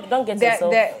 Don't get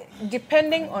yourself.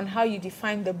 Depending on how you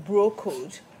define the bro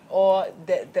code or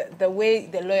the way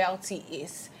the loyalty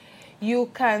is,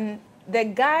 you can. The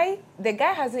guy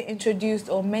hasn't introduced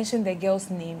or mentioned the girl's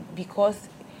name because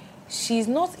she's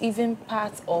not even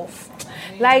part of,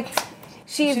 like,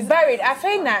 she's buried. I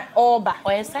find that Oba.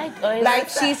 Like,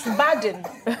 she's burdened.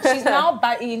 She's now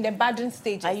in the burden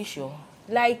stage. Are you sure?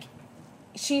 Like,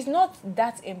 she's not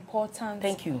that important.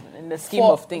 Thank you. In the scheme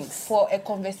of things. For a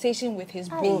conversation with his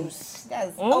bros.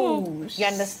 Yes. You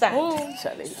understand?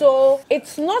 So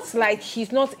it's not like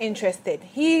he's not interested.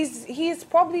 He's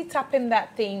probably tapping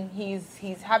that thing.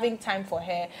 He's having time for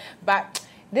her, but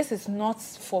this is not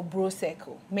for bro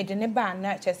circle. Medeneba and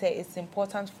Nature say it's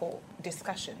important for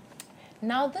discussion.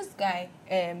 Now this guy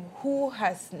who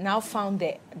has now found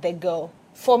the girl,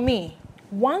 for me,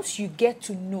 once you get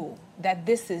to know that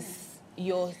this is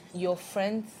your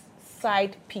friend's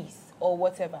side piece or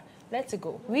whatever, let it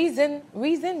go. Reason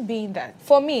being that,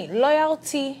 for me,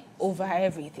 loyalty over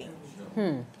everything.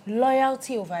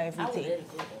 Loyalty over everything.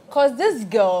 Because this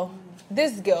girl,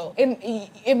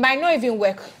 it might not even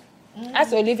work.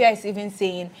 As Olivia is even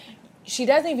saying, she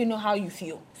doesn't even know how you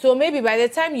feel. So maybe by the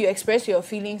time you express your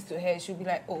feelings to her, she'll be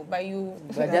like, oh,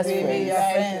 but that's really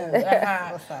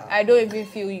I don't even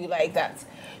feel you like that.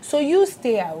 So you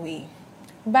stay away.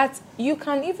 But you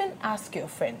can even ask your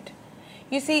friend.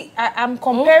 You see, I'm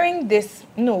comparing this.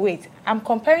 No, wait. I'm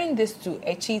comparing this to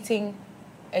a cheating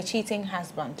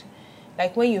husband.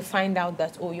 Like when you find out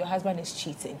that, oh, your husband is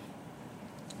cheating.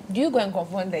 Do you go and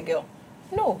confront the girl?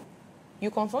 No.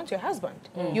 You confront your husband.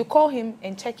 You call him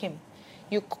and check him.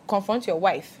 You confront your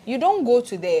wife. You don't go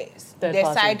to the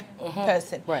side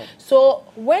person. Right. So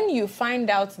when you find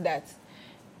out that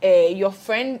your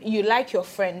friend, you like your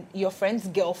friend's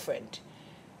girlfriend,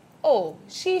 oh,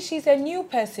 she's a new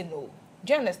person, oh.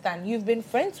 Do you understand? You've been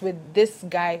friends with this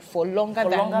guy for longer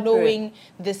than knowing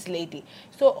this lady.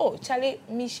 So, Charlie,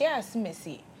 me share as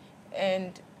messy.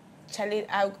 And Charlie,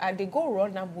 I they go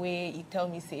run away, he tell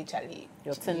me, say, Charlie,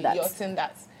 your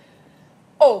that.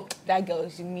 Oh, that girl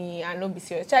is me, I don't be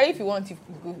serious. Charlie, if you want,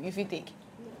 if you take.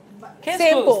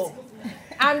 Simple.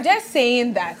 I'm just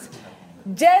saying that.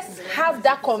 Just have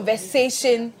that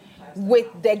conversation with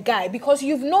the guy because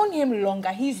you've known him longer.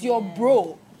 He's your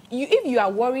bro. If you are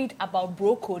worried about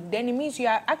bro code, then it means you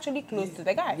are actually close to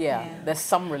the guy. Yeah, there's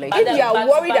some relationship. If you are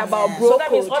worried about bro so that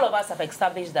means code, all of us have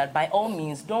established that by all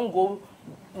means, don't go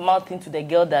mouthing to the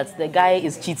girl that the guy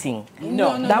is cheating.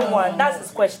 That's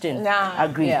his question. Nah.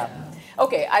 Agreed. Yeah.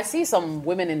 Okay, I see some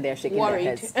women in there shaking their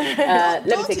heads. Let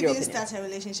me take your opinion. Don't even start a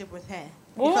relationship with her.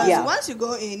 Because once you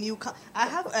go in, you can. I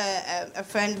have a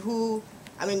friend who,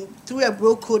 through a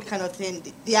bro code kind of thing,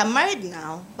 they are married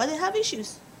now, but they have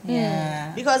issues.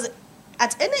 Yeah. Because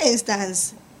at any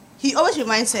instance, he always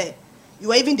reminds her,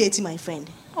 you are even dating my friend.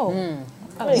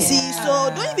 You see, so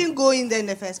don't even go in there in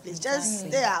the first place. Just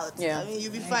stay out. Yeah.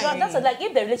 You'll be fine. No, that's like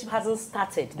if the relationship hasn't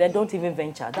started, then don't even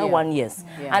venture. That one, yes.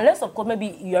 Yeah. Unless, of course,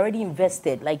 maybe you already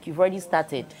invested, like you've already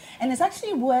started. And it's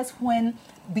actually worse when,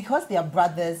 because they are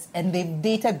brothers and they've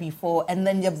dated before, and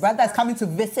then your brother is coming to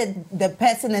visit the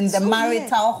person in the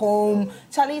marital home.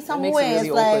 Charlie, somewhere it's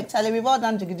really like, Charlie, we've all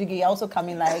done jiggy jiggy. You're also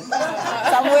coming like,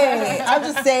 somewhere. I'm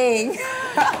just saying.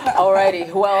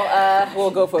 Alrighty, well,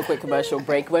 we'll go for a quick commercial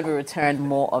break. When we return,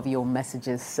 more of your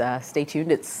messages. Stay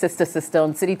tuned. It's Sister Sister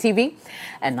on City TV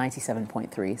and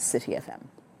 97.3 City FM.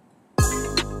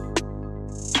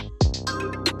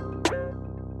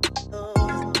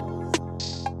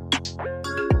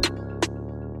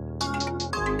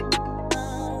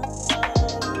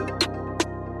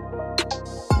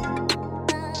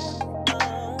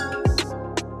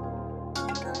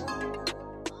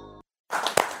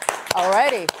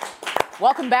 Alrighty.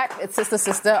 Welcome back. It's Sister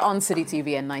Sister on City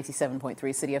TV and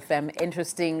 97.3 City FM.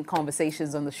 Interesting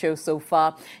conversations on the show so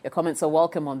far. Your comments are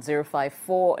welcome on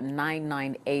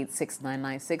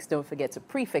 054-998-6996. Don't forget to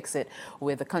prefix it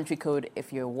with the country code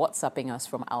if you're WhatsApping us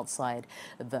from outside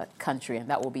the country, and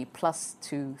that will be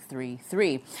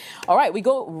 +233. All right, we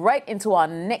go right into our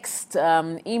next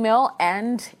email,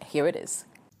 and here it is.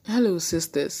 Hello,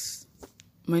 sisters.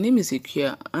 My name is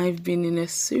Ikea. I've been in a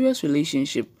serious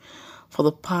relationship for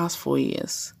the past 4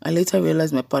 years. I later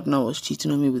realized my partner was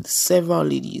cheating on me with several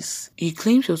ladies. He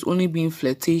claimed she was only being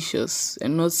flirtatious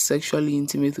and not sexually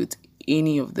intimate with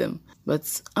any of them.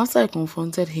 But after I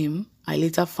confronted him, I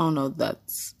later found out that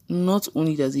not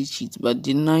only does he cheat, but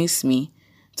denies me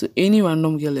to any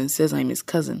random girl and says I'm his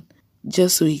cousin,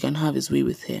 just so he can have his way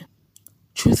with her.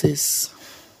 Truth is,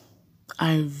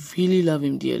 I really love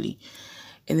him dearly,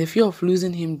 and the fear of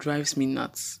losing him drives me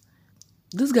nuts.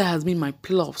 This guy has been my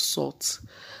pillar of salt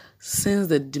since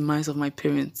the demise of my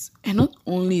parents. And not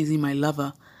only is he my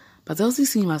lover, but I also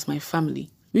see him as my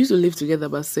family. We used to live together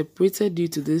but separated due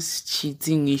to this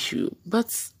cheating issue.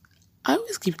 But I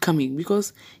always keep coming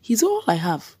because he's all I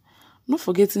have. Not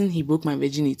forgetting he broke my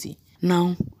virginity.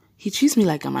 Now, he treats me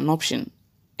like I'm an option.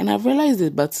 And I've realized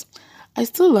it, but I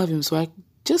still love him, so I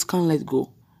just can't let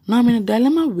go. Now I'm in a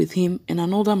dilemma with him and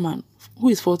an older man who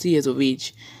is 40 years of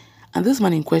age. And this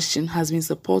man in question has been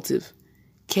supportive,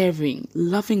 caring,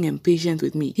 loving and patient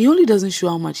with me. He only doesn't show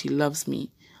how much he loves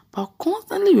me, but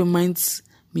constantly reminds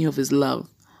me of his love.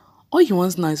 All he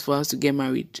wants now is for us to get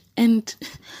married. And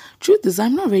truth is,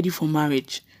 I'm not ready for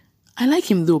marriage. I like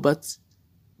him though, but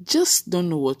just don't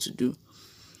know what to do.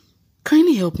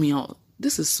 Kindly help me out.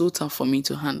 This is so tough for me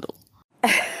to handle.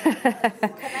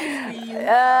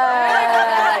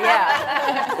 Yeah.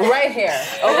 Right here.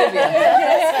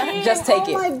 Olivia. Just take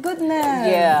it. Oh my goodness.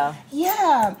 Yeah.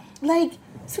 Yeah. Like,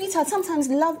 sweetheart, sometimes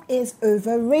love is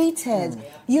overrated.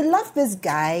 You love this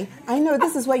guy. I know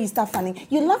this is where you start funning.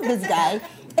 You love this guy.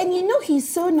 And you know he's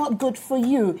so not good for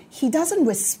you. He doesn't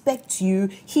respect you.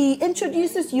 He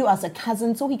introduces you as a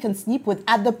cousin so he can sleep with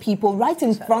other people right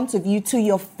in front of you to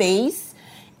your face.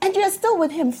 And you're still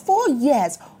with him 4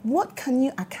 years. What can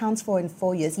you account for in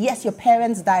 4 years? Yes, your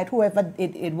parents died, whoever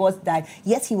it was died.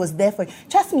 Yes, he was there for you.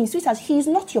 Trust me, sweetheart, he's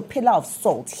not your pillar of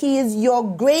salt. He is your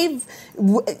grave...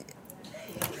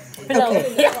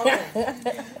 Okay.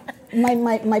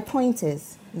 My point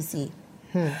is, you see,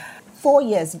 4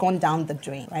 years gone down the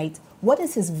drain, right? What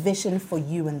is his vision for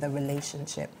you in the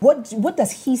relationship? What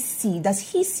does he see?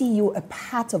 Does he see you a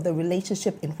part of the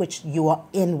relationship in which you are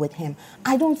in with him?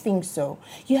 I don't think so.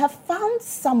 You have found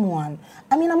someone.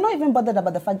 I mean, I'm not even bothered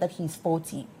about the fact that he's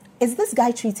 40. Is this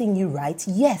guy treating you right?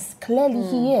 Yes, clearly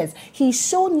he is. He's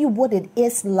shown you what it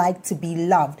is like to be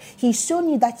loved. He's shown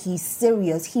you that he's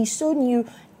serious. He's shown you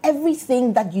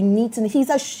everything that you need to know. He's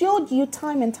assured you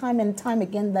time and time and time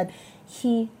again that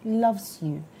he loves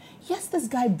you. Yes, this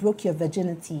guy broke your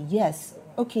virginity. Yes.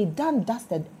 Okay, done,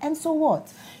 dusted. And so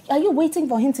what? Are you waiting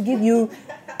for him to give you...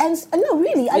 And no,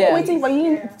 really, are you waiting for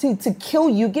him to kill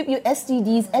you, give you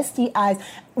STDs, STIs?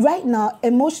 Right now,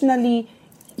 emotionally,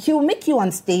 he will make you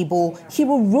unstable. He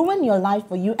will ruin your life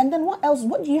for you. And then what else?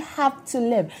 What do you have to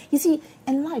live? You see,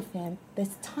 in life,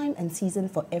 there's time and season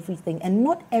for everything. And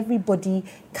not everybody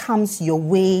comes your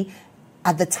way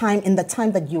in the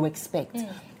time that you expect.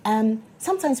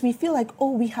 Sometimes we feel like,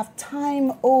 oh, we have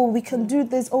time. Oh, we can do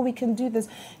this. Oh, we can do this.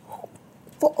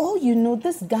 For all you know,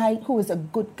 this guy who is a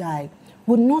good guy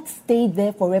will not stay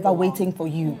there forever waiting for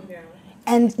you.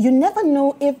 And you never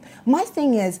know if... My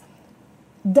thing is,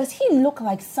 does he look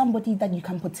like somebody that you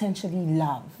can potentially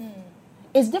love?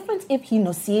 It's different if he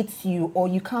nauseates you or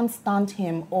you can't stand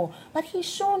him, but he's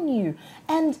shown you.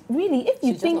 And really, if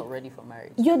you think... She's just not ready for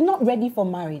marriage. You're not ready for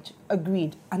marriage.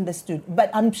 Agreed. Understood. But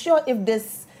I'm sure if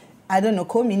this, I don't know,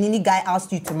 Kominini guy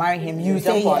asked you to marry him, you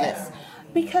say yes.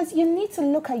 Because you need to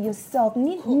look at yourself.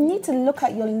 You need to look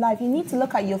at your life. You need to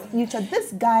look at your future.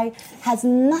 This guy has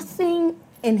nothing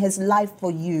in his life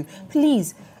for you.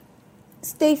 Please,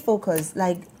 stay focused.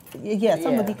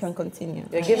 Somebody can continue.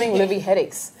 You're giving Livy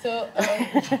headaches.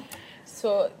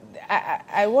 So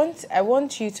I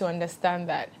want you to understand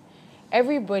that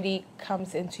everybody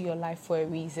comes into your life for a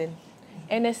reason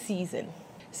and a season.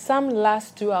 Some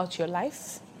last throughout your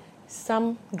life.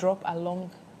 Some drop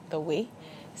along the way.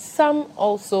 Some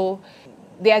also,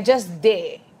 they are just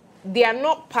there. They are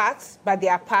not parts, but they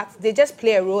are parts. They just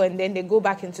play a role and then they go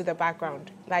back into the background.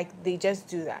 They just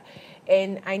do that.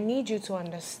 And I need you to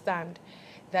understand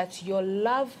that your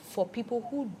love for people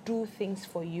who do things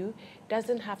for you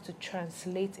doesn't have to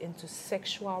translate into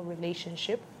sexual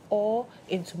relationship or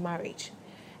into marriage.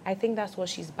 I think that's what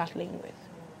she's battling with.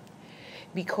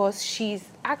 Because she's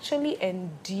actually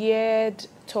endeared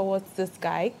towards this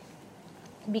guy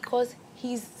because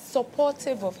he's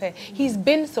supportive of her. He's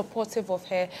been supportive of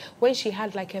her when she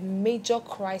had a major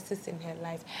crisis in her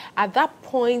life. At that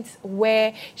point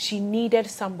where she needed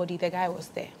somebody, the guy was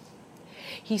there.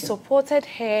 He supported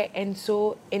her, and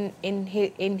so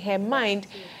in her mind,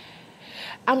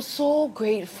 I'm so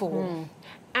grateful.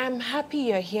 I'm happy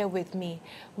you're here with me.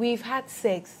 We've had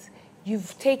sex.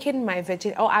 You've taken my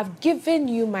virginity, or I've given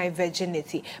you my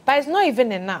virginity. But it's not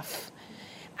even enough.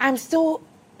 I'm still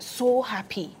so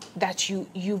happy that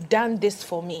you've done this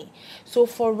for me. So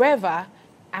forever,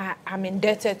 I'm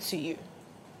indebted to you.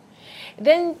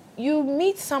 Then you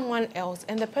meet someone else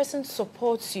and the person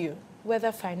supports you,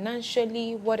 whether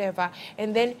financially, whatever,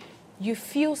 and then you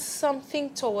feel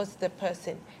something towards the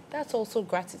person. That's also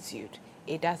gratitude.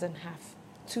 It doesn't have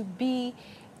to be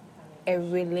a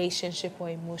relationship or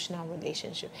emotional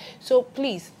relationship. So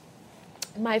please,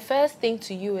 my first thing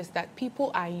to you is that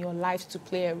people are in your lives to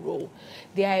play a role.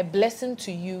 They are a blessing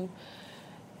to you,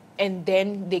 and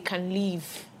then they can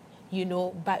leave,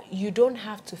 but you don't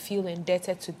have to feel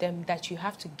indebted to them that you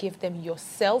have to give them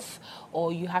yourself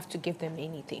or you have to give them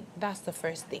anything. That's the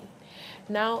first thing.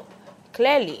 Now,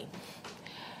 clearly,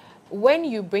 when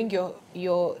you bring your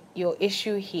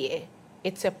issue here,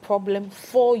 it's a problem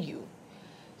for you.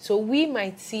 So we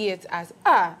might see it as,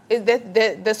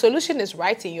 the solution is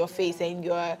right in your face,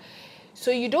 and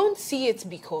so you don't see it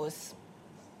because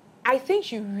I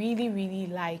think you really, really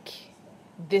like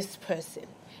this person,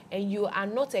 and you are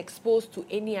not exposed to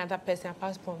any other person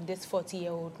apart from this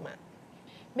 40-year-old man.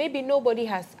 Maybe nobody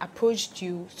has approached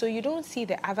you, so you don't see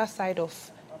the other side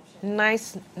of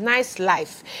nice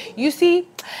life. You see,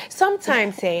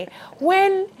 sometimes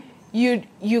when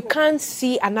you can't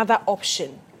see another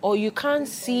option, or you can't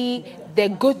see the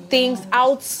good things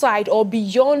outside or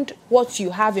beyond what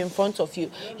you have in front of you,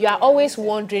 you are always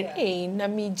wondering, hey,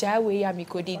 nami jawe ya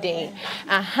mikodi de.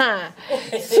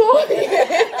 So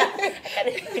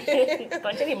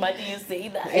I can imagine you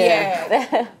saying that.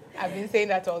 Yeah. I've been saying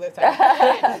that all the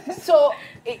time. So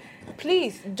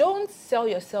please don't sell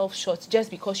yourself short just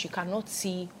because you cannot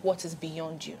see what is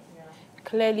beyond you.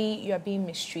 Clearly, you are being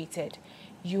mistreated.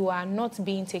 You are not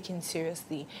being taken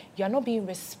seriously. You are not being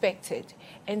respected.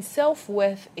 And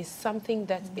self-worth is something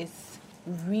that is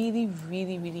really,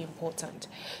 really, really important.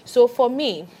 So for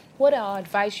me, what I'll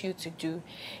advise you to do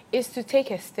is to take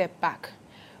a step back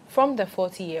from the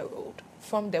 40-year-old,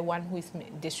 from the one who is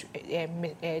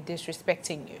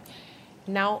disrespecting you.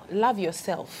 Now, love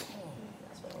yourself.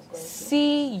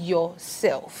 See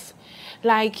yourself.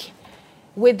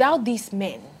 Without these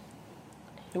men,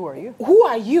 who are you? Who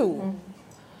are you?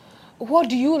 What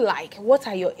do you like? What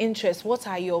are your interests? What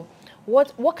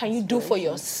can you do for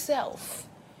yourself?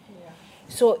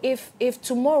 So if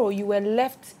tomorrow you were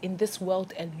left in this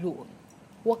world alone,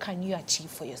 what can you achieve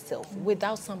for yourself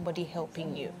without somebody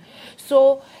helping you?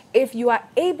 So if you are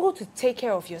able to take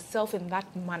care of yourself in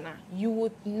that manner, you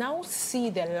would now see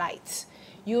the light.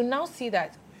 You now see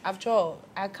that, after all,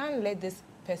 I can't let this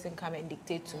person come and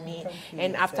dictate to me,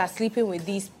 and after sleeping with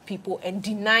these people and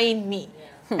denying me.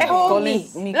 A whole me.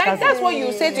 Like, that's what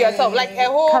you say to yourself, like a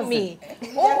whole me.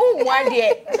 Oh, one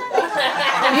day.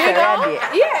 You know?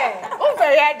 Yeah.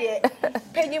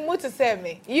 Penny to say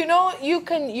me. You know,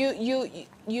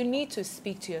 you need to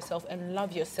speak to yourself and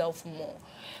love yourself more.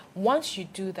 Once you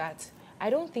do that, I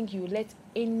don't think you let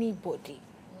anybody,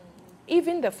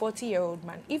 even the 40-year-old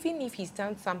man, even if he's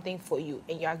done something for you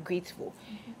and you are grateful,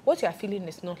 what you are feeling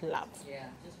is not love. Yeah,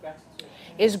 just gratitude.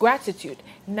 It's gratitude.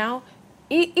 Now,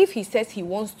 if he says he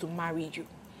wants to marry you,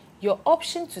 your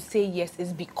option to say yes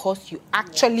is because you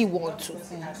actually want to,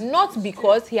 not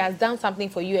because he has done something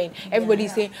for you and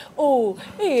everybody's saying, oh,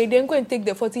 hey, then go and take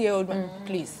the 40-year-old man,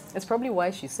 please. It's probably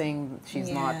why she's saying she's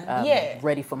not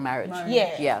ready for marriage.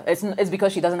 Yeah. It's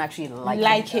because she doesn't actually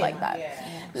like him like that. Yeah.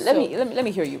 Let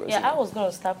me hear you, Rosie. Yeah, I was going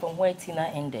to start from where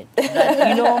Tina ended. That,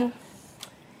 you know,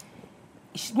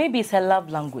 maybe it's her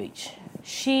love language.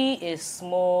 She is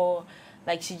more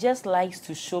like, she just likes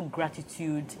to show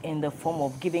gratitude in the form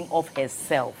of giving of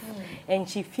herself. And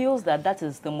she feels that that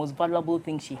is the most valuable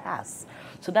thing she has.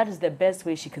 So that is the best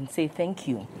way she can say thank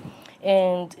you.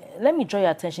 And let me draw your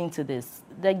attention to this.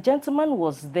 The gentleman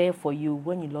was there for you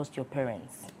when you lost your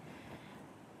parents.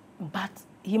 But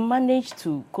he managed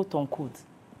to, quote unquote,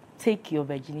 take your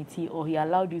virginity, or he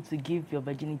allowed you to give your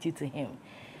virginity to him.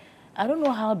 I don't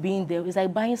know how being there is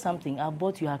like buying something. I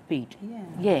bought, you have paid.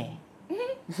 Yeah.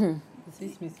 Do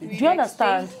you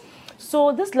understand?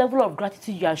 So this level of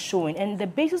gratitude you are showing, and the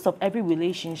basis of every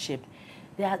relationship,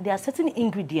 there are certain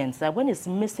ingredients that when it's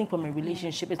missing from a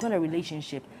relationship, it's not a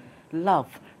relationship.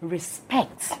 Love,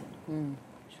 respect,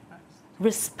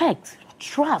 respect,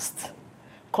 trust,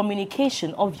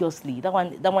 communication. Obviously, that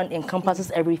one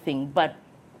encompasses everything. But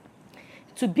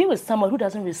to be with someone who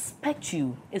doesn't respect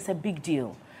you is a big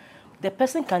deal. The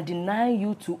person can deny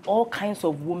you to all kinds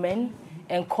of women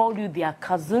and call you their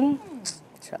cousin.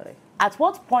 Charlie. At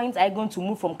what point are you going to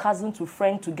move from cousin to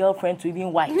friend to girlfriend to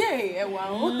even wife?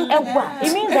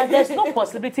 It means that there's no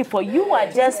possibility for you.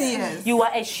 You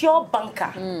are a sure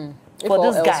banker for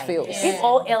this guy. If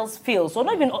all else fails, or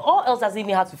not even all else doesn't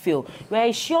even have to fail. You are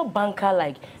a sure banker,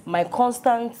 like my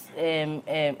constant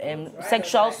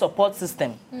sexual support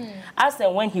system. As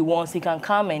and when he wants, he can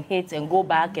come and hit and go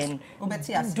back and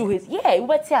do his. Yeah,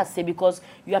 because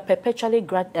you are perpetually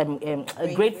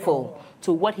grateful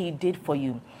to what he did for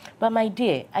you. But my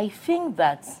dear, I think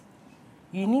that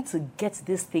you need to get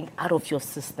this thing out of your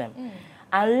system.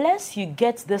 Unless you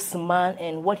get this man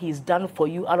and what he's done for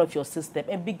you out of your system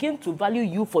and begin to value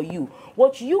you for you,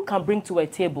 what you can bring to a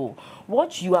table,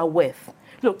 what you are worth.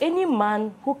 Look, any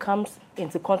man who comes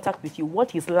into contact with you,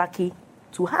 what he's lucky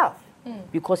to have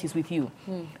because he's with you.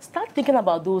 Start thinking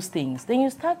about those things. Then you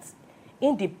start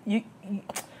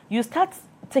you start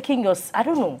taking your, I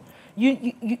don't know,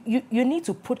 you need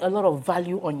to put a lot of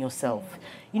value on yourself.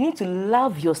 You need to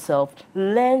love yourself,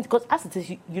 learn, because as it is,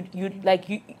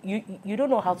 you don't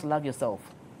know how to love yourself.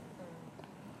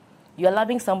 You're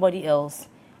loving somebody else,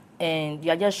 and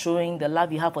you're just showing the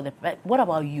love you have for the. What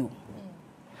about you?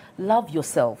 Love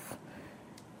yourself.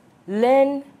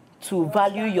 Learn to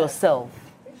value yourself.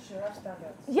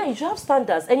 Yeah, you should have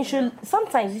standards, and you should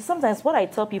sometimes what I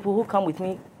tell people who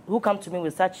come to me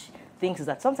with such things is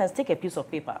that sometimes take a piece of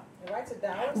paper. Write it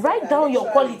down. Write down your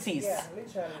qualities. Yeah,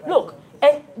 literally. Look,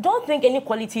 and don't think any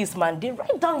quality is mandate.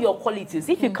 Write down your qualities.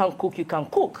 If you can cook, you can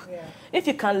cook. Yeah. If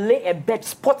you can lay a bed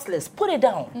spotless, put it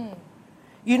down.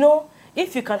 You know,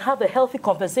 if you can have a healthy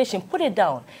conversation, put it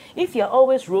down. If you're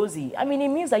always rosy, I mean, it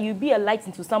means that you be a light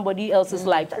into somebody else's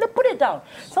life. Put it down.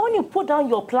 So when you put down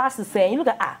your pluses and you look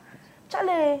at,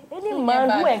 Charlie, any man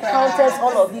who encounters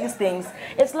all of these things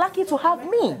is lucky to have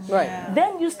me. Right. Yeah.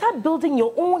 Then you start building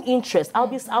your own interest. I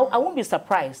won't be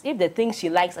surprised if the things she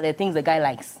likes are the things the guy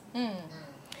likes.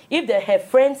 If her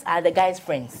friends are the guy's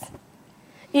friends.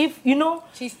 If, you know...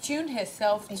 She's tuned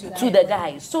herself to the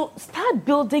guy. So start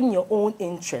building your own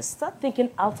interest. Start thinking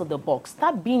out of the box.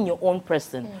 Start being your own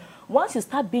person. Once you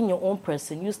start being your own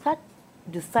person, you start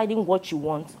deciding what you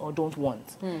want or don't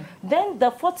want. Then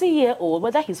the 40-year-old,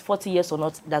 whether he's 40 years or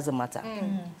not, doesn't matter.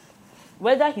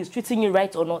 Whether he's treating you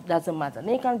right or not, doesn't matter.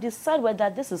 Then you can decide whether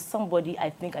this is somebody I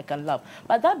think I can love.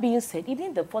 But that being said,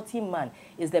 even the 40 man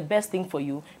is the best thing for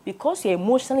you because you're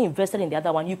emotionally invested in the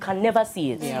other one. You can never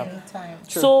see it. Yeah.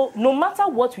 So no matter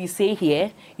what we say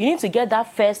here, you need to get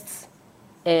that first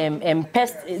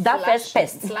pest, that first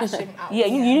pest. Flush him out. Yeah,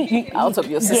 you out of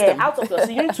your system. Yeah, out of your. So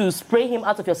you need to spray him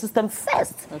out of your system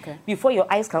first. Okay. Before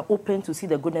your eyes can open to see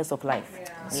the goodness of life.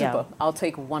 Yeah. Super. I'll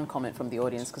take one comment from the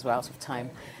audience because we're out of time.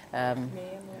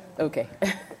 Okay.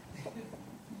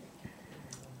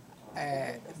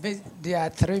 There are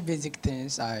three basic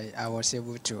things I was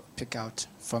able to pick out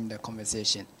from the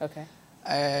conversation. Okay.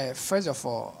 First of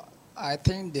all, I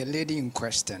think the lady in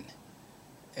question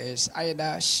is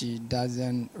either she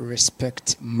doesn't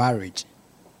respect marriage,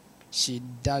 she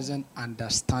doesn't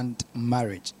understand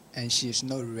marriage, and she is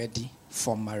not ready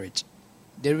for marriage.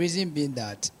 The reason being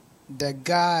that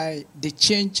the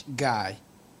changed guy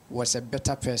was a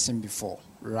better person before,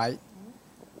 right?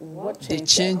 What the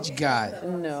changed guy?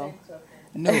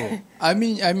 No. I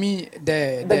mean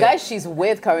the guy she's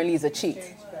with currently is a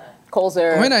cheat. Calls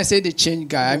her. When I say the changed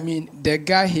guy, I mean the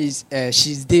guy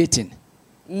she's dating.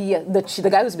 Yeah, the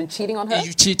guy who's been cheating on her?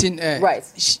 You cheating. Right.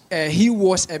 He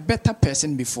was a better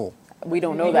person before. We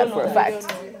don't know that for a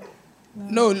fact.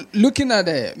 No, looking at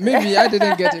it, maybe I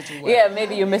didn't get it well. Yeah,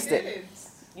 maybe you missed it.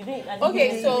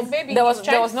 Okay, so maybe there was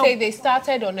no say they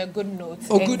started on a good note.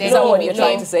 Oh, good. Is that what you're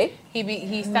trying to say?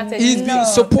 He started. He's been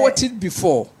supported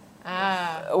before.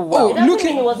 Wow.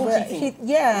 Looking. He wasn't cheating.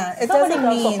 It Somebody doesn't can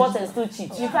mean. support and still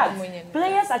cheat. In fact,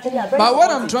 players actually are very. But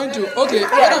what I'm trying to,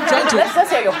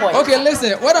 let's hear your point. Okay,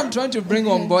 listen. What I'm trying to bring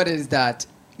on board is that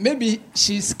maybe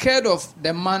she's scared of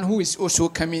the man who is also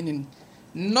coming in.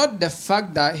 Not the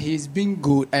fact that he's been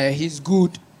good. He's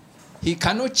good. He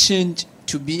cannot change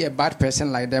to be a bad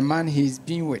person like the man he's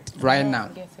been with right now.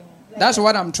 That's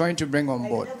what I'm trying to bring on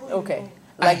board. Okay.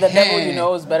 Like the devil you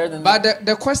know is better than. But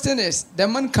the question is, the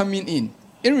man coming in,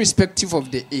 irrespective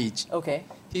of the age. Okay.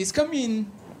 He's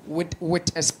coming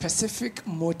with a specific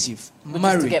motive,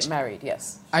 marriage. To get married,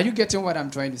 yes. Are you getting what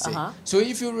I'm trying to say? So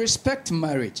if you respect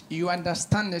marriage, you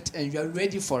understand it, and you are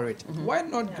ready for it, why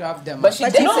not grab them? But she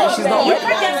did say she's not ready. You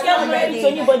can't get scared ready.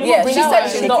 Yeah, she said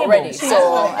she's not ready.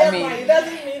 So I mean,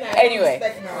 anyway,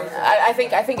 I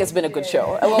think it's been a good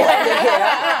show. We'll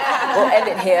end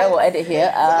it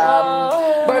here.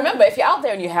 But remember, if you're out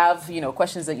there and you have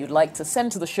questions that you'd like to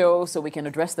send to the show so we can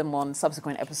address them on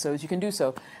subsequent episodes, you can do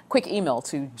so. Quick email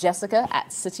to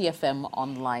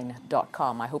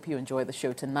jessica@cityfmonline.com. I hope you enjoy the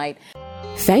show tonight.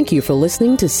 Thank you for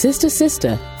listening to Sister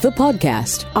Sister, the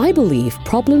podcast. I believe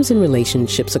problems in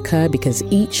relationships occur because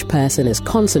each person is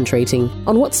concentrating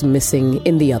on what's missing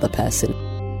in the other person.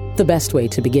 The best way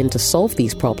to begin to solve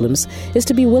these problems is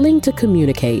to be willing to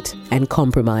communicate and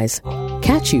compromise.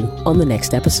 Catch you on the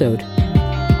next episode.